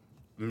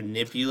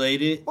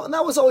 manipulate it. Well, and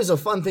that was always a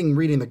fun thing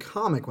reading the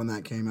comic when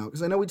that came out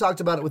because I know we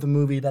talked about it with the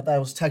movie that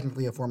was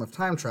technically a form of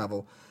time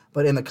travel,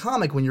 but in the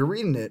comic when you're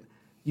reading it,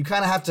 you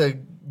kind of have to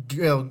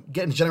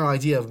get a general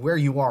idea of where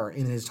you are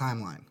in his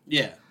timeline.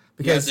 Yeah,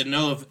 Because- you have to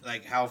know if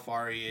like how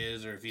far he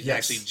is, or if he's Yes.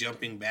 actually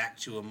jumping back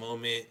to a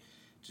moment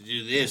to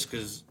do this.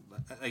 Because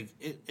like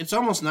it's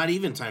almost not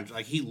even time.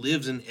 Like he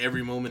lives in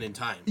every moment in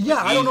time. Yeah,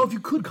 Like, I don't know if you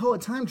could call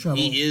it time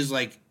travel. he is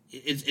like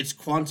it's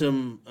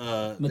quantum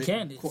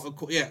Mechanics.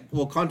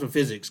 quantum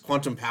physics,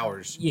 quantum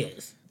powers,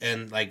 Yes.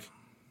 and like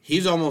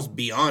he's almost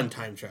beyond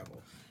time travel.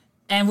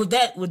 And with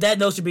that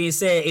notion being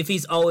said, if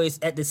he's always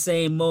at the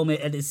same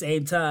moment at the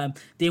same time,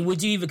 then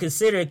would you even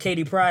consider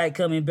Katie Pryde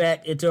coming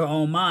back into her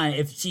own mind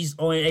if she's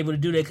only able to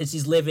do that because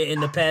she's living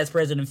in the past,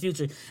 present, and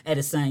future at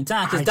the same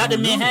time? Because I Dr.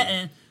 don't know.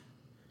 Manhattan,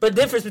 but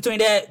the difference between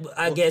that,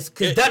 I guess,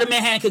 because Dr.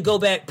 Manhattan could go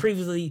back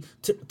previously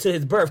to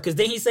his birth. Because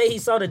then he say he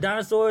saw the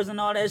dinosaurs and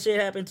all that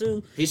shit happen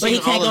too. He's but he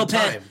seen can't all go the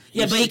past. time.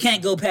 Yeah, He's but he seen-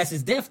 can't go past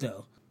his death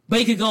though. But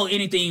he could go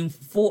anything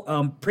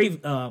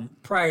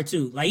prior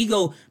to, like he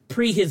go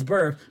pre his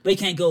birth, but he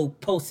can't go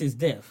post his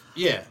death.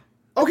 Yeah,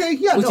 Okay,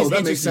 yeah, Which no, is that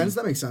makes interesting. sense.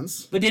 That makes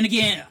sense. But then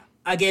again,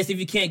 I guess if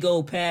you can't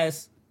go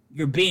past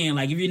your being.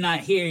 Like if you're not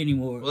here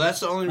anymore. Well, that's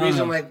the only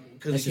reason, know. like,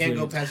 because That's you can't just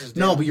go weird. past his death.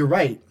 No, but you're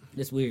right.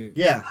 That's weird.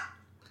 Yeah.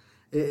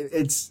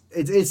 It's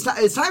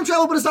time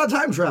travel, but it's not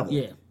time travel.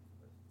 Yeah.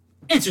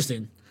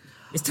 Interesting.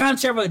 It's time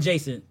travel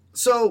adjacent.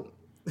 So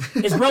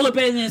It's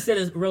rollerblading instead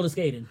of roller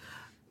skating.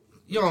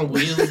 You're on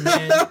wheels,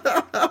 man.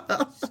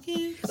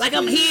 Like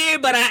I'm here,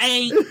 but I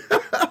ain't.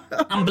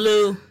 I'm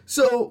blue,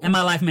 so and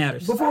my life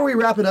matters. before we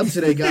wrap it up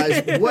today,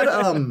 guys, what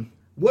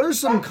are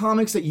some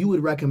comics that you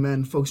would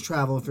recommend folks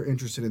travel if they're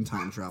interested in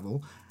time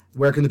travel?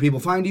 Where can the people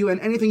find you? And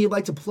anything you'd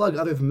like to plug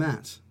other than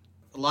that?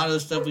 A lot of the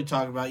stuff we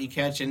talk about, you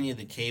catch any of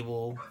the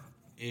cable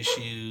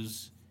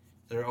issues,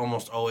 they're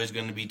almost always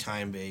going to be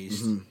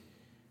time-based.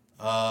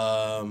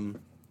 Mm-hmm.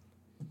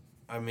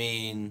 I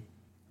mean,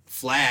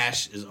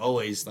 Flash is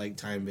always, like,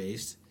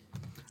 time-based.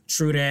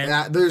 True that.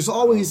 Yeah, there's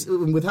always,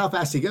 with how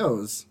fast he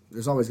goes,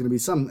 there's always going to be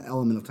some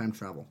element of time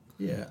travel.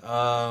 Yeah.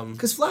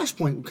 Because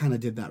Flashpoint kind of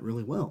did that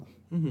really well.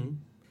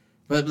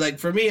 But, like,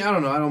 for me, I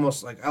don't know. I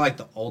like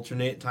the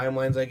alternate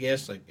timelines, I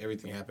guess. Like,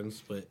 everything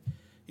happens. But,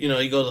 you know,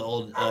 you go to the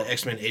old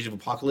X-Men Age of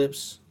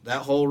Apocalypse.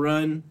 That whole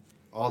run,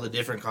 all the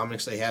different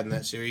comics they had in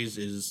that series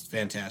is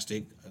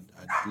fantastic.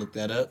 I looked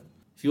that up.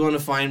 If you want to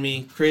find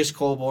me, Chris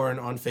Colborn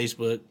on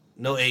Facebook.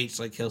 No H,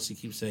 like Kelsey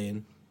keeps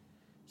saying.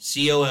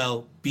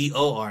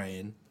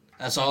 COLBORN.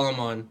 That's all I'm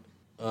on.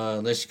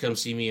 Unless you come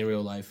see me in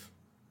real life.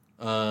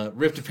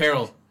 Ripped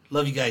Apparel.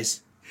 Love you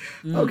guys.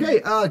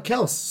 Okay,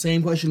 Kels,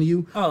 same question to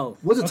you. Oh,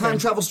 What's a okay. time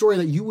travel story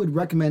that you would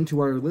recommend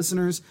to our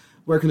listeners?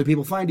 Where can the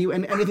people find you?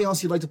 And anything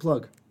else you'd like to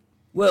plug?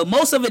 Well,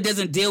 most of it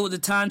doesn't deal with the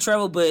time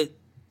travel, but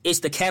it's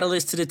the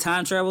catalyst to the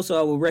time travel. So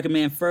I would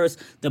recommend first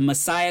the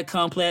Messiah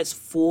Complex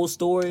full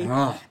story,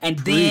 and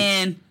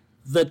then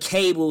the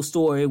Cable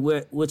story,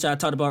 which I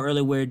talked about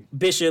earlier, where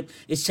Bishop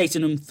is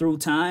chasing him through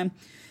time.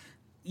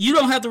 You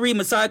don't have to read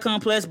Messiah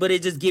Complex, but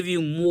it just gives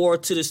you more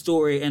to the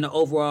story and the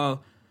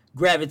overall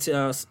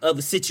gravitas of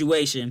the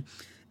situation.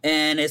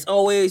 And as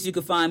always, you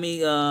can find me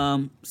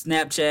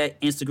Snapchat,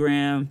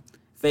 Instagram,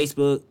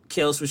 Facebook,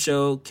 Kels for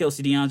Show,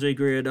 Kelsey DeAndre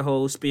Greer, the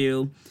whole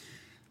spiel.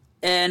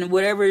 And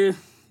whatever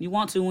you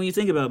want to when you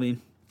think about me.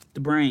 The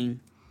brain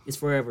is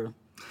forever.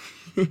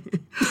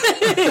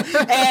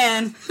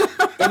 And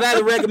if I had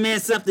to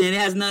recommend something, it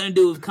has nothing to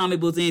do with comic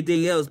books or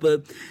anything else,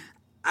 but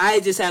I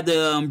just have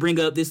to bring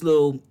up this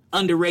little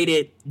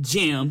underrated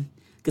gem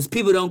because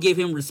people don't give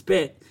him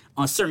respect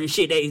on certain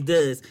shit that he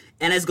does,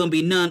 and that's gonna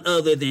be none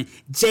other than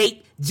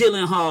Jake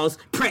Gyllenhaal's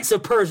Prince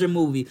of Persia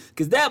movie,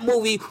 because that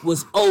movie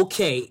was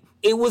okay.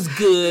 It was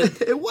good.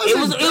 It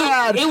wasn't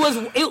bad.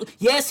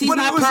 Yes, he's But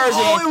not it was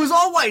Persian. it was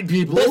all white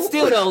people. But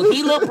still, though,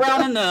 he looked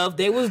brown enough.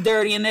 They was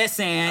dirty in that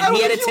sand. I don't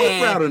He had a think he was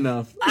tan. brown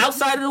enough.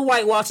 Outside of the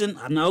whitewashing,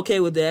 I'm not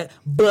okay with that.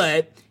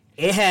 But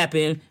it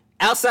happened.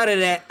 Outside of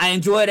that, I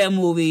enjoyed that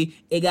movie.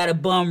 It got a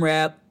bum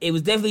rap. It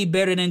was definitely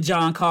better than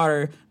John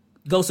Carter,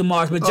 Ghost of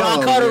Mars. But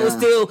John Carter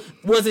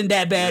wasn't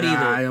that bad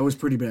either. It was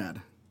pretty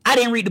bad. I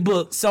didn't read the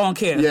book, so I don't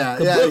care. Yeah,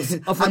 The yeah. books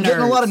are for I'm getting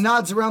a nerds. lot of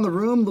nods around the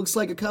room. Looks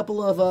like a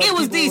couple of It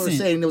was people were decent.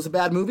 saying it was a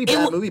bad movie. It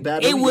Bad movie. wasn't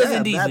Bad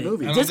decent.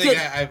 movie. I don't Just think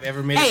get- I've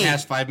ever made Hey. it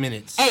past 5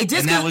 minutes. Hey,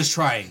 just and that 'cause- was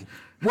trying.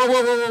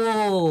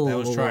 Whoa. That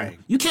was trying.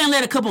 You can't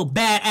let a couple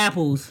bad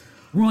apples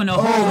ruin the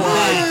whole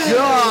my movie.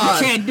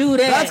 God. You can't do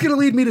that. That's gonna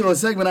lead me to a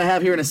segment I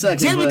have here in a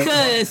second. Just but-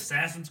 because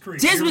Assassin's Creed.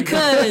 Just Here we go.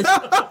 because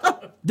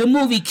the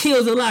movie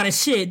kills a lot of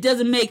shit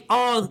doesn't make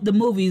all the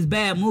movies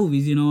bad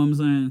movies, you know what I'm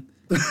saying?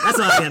 That's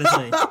all I gotta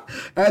say.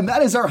 And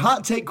that is our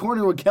hot take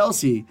corner with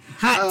Kelsey.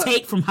 Hot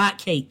take from Hot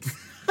Cake.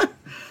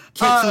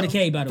 Cakes with a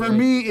K, by the way. For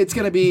me, it's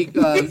going to be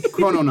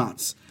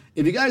Chrononauts.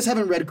 If you guys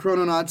haven't read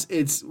Chrononauts,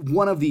 it's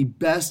one of the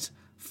best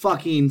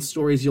fucking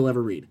stories you'll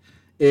ever read.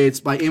 It's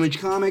by Image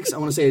Comics. I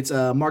want to say it's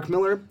Mark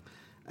Miller.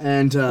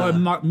 And, Or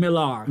Mark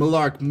Millar.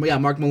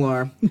 Mark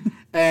Millar.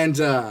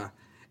 And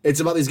it's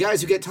about these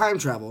guys who get time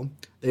travel.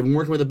 They've been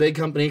working with a big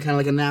company, kind of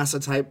like a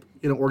NASA type,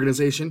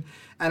 organization.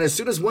 And as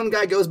soon as one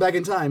guy goes back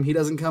in time, he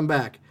doesn't come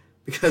back.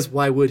 Because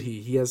why would he?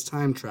 He has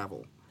time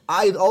travel.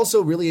 I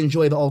also really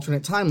enjoy the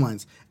alternate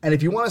timelines. And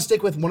if you want to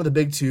stick with one of the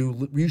big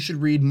two, you should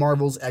read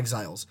Marvel's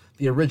Exiles,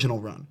 the original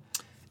run.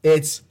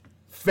 It's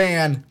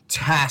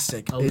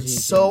fantastic.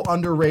 It's so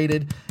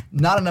underrated.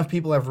 Not enough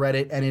people have read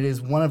it, and it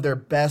is one of their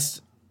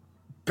best.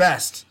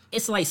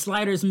 It's like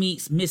Sliders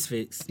meets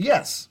Misfits.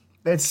 Yes,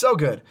 it's so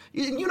good.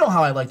 You know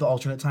how I like the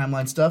alternate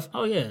timeline stuff.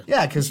 Oh, yeah.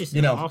 Yeah, It's because just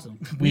you know awesome.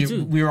 Me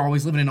too. we were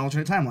always living in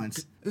alternate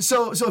timelines.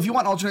 So if you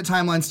want alternate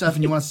timeline stuff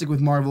and you want to stick with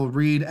Marvel,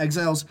 read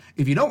Exiles.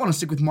 If you don't want to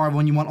stick with Marvel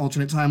and you want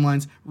alternate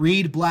timelines,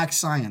 read Black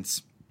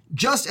Science.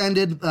 Just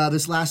ended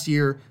this last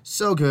year.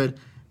 So good,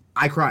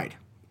 I cried.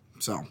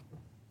 So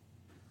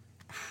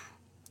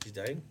He's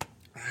dying.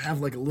 I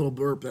have like a little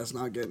burp that's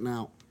not getting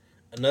out.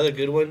 Another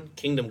good one,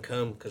 Kingdom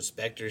Come, because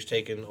Spectre's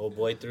taking old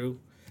boy through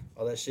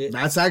all that shit.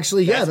 That's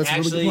actually that's a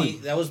really good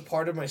point. That was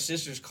part of my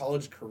sister's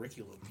college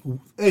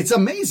curriculum. It's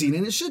amazing,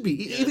 and it should be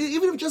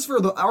even if just for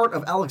the art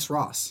of Alex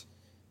Ross.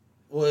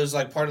 Well, it was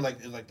like part of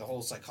like the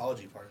whole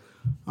psychology part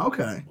of it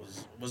Okay.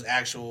 was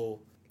actual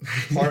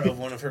part of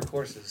one of her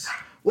courses.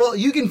 Well,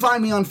 you can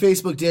find me on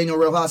Facebook, Daniel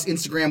Rojas,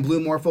 Instagram, Blue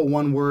Morpho,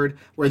 one word,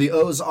 where the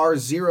O's are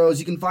zeros.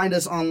 You can find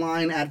us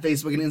online at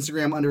Facebook and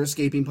Instagram under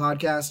Escaping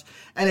Podcast.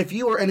 And if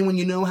you or anyone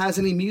you know has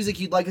any music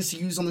you'd like us to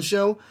use on the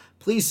show,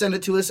 please send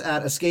it to us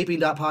at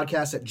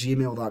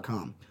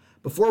escaping.podcast@gmail.com.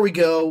 Before we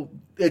go,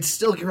 it's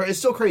still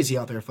crazy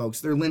out there,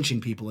 folks. They're lynching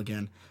people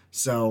again.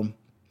 So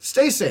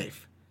stay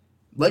safe.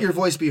 Let your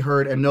voice be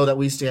heard and know that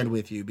we stand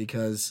with you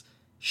because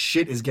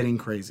shit is getting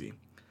crazy.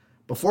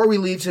 Before we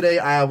leave today,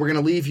 we're going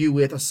to leave you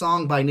with a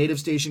song by Native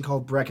Station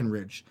called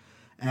Breckenridge.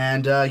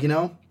 And,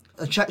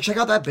 check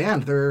out that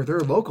band. They're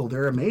local.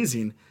 They're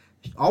amazing.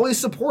 Always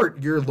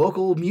support your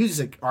local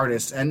music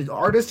artists and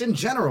artists in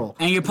general.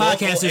 And your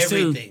podcasters,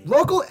 too.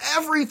 Local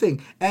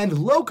everything. And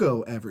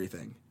loco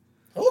everything.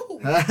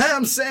 Ooh.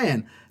 I'm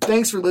saying.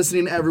 Thanks for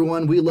listening,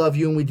 everyone. We love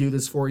you and we do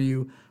this for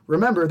you.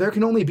 Remember, there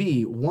can only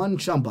be one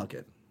chum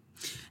bucket.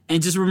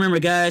 And just remember,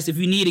 guys, if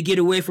you need to get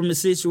away from the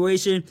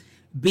situation,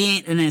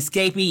 being an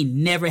escapee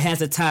never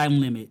has a time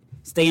limit.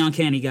 Stay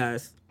uncanny,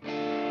 guys.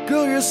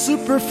 Girl, you're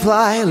super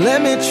fly.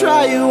 Let me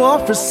try you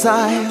on for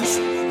size.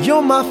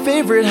 You're my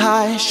favorite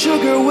high.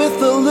 Sugar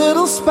with a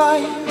little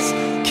spice.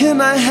 Can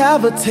I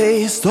have a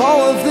taste?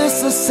 All of this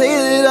to say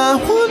that I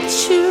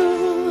want you.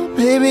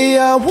 Baby,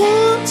 I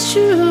want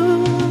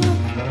you.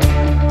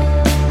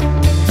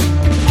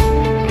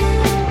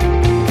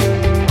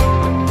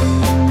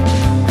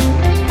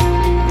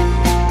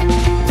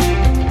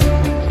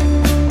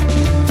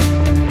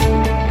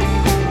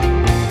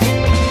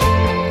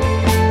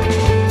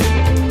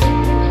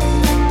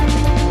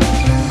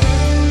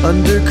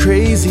 Under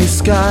crazy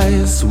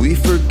skies, we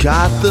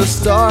forgot the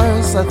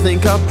stars. I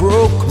think I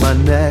broke my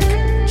neck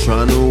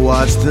trying to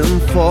watch them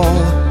fall.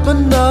 But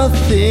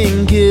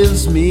nothing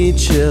gives me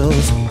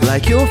chills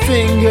like your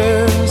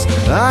fingers,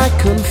 I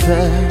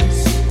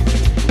confess.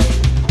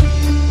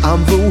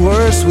 I'm the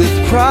worst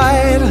with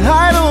pride,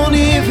 I don't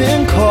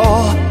even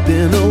call.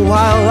 Been a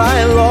while,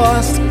 I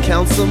lost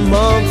count some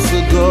months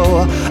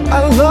ago.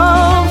 I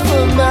love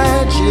the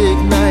magic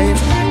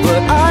nights,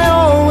 but I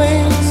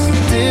always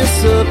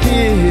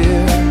disappear.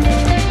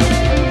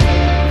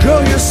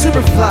 Girl, you're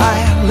super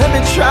fly. Let me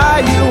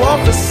try you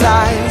on for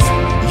size.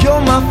 You're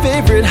my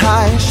favorite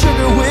high.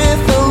 Sugar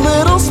with a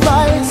little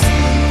spice.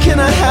 Can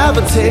I have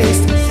a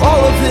taste? All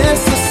of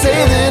this to say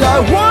that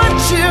I want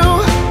you.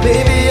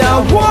 Baby,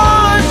 I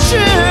want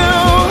you.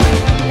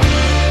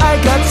 I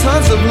got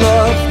tons of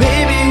love.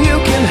 Baby, you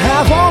can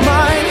have all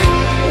mine.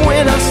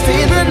 When I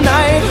stay the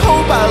night,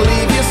 hope I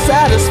leave you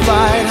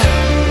satisfied.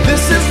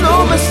 This is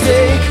no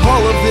mistake,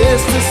 all of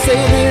this to say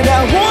that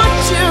I want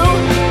you.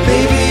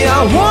 Baby,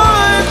 I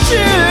want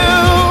you.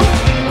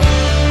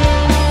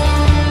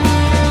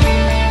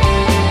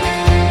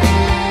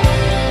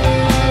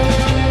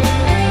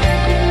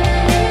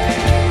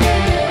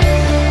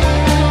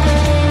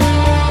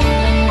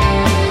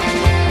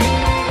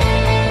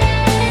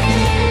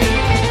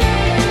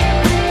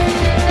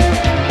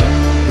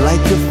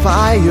 Like a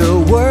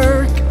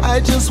firework, I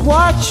just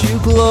watch you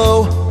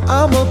glow.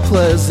 I'm a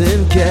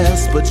pleasant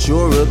guest, but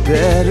you're a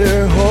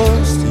better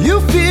host. You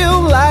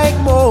feel like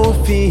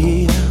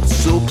morphine,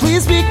 so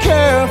please be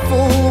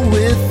careful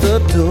with the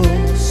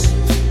dose.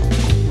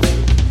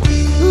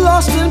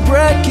 Lost in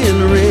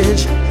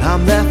Breckenridge,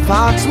 I'm that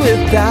fox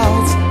with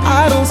doubts.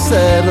 I don't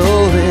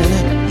settle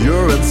in,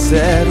 you're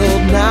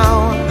unsettled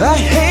now. I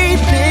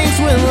hate things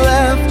when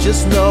left,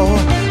 just know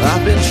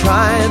I've been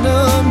trying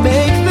to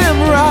make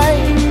them right.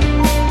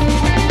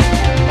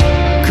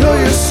 Girl,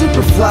 you're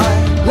super fly.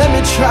 Let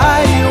me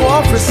try you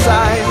on for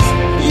size.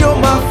 You're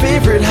my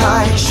favorite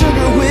high.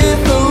 Sugar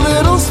with a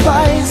little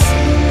spice.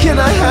 Can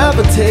I have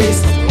a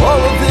taste? All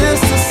of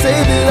this to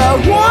say that I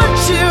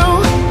want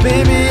you.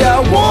 Baby, I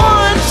want you.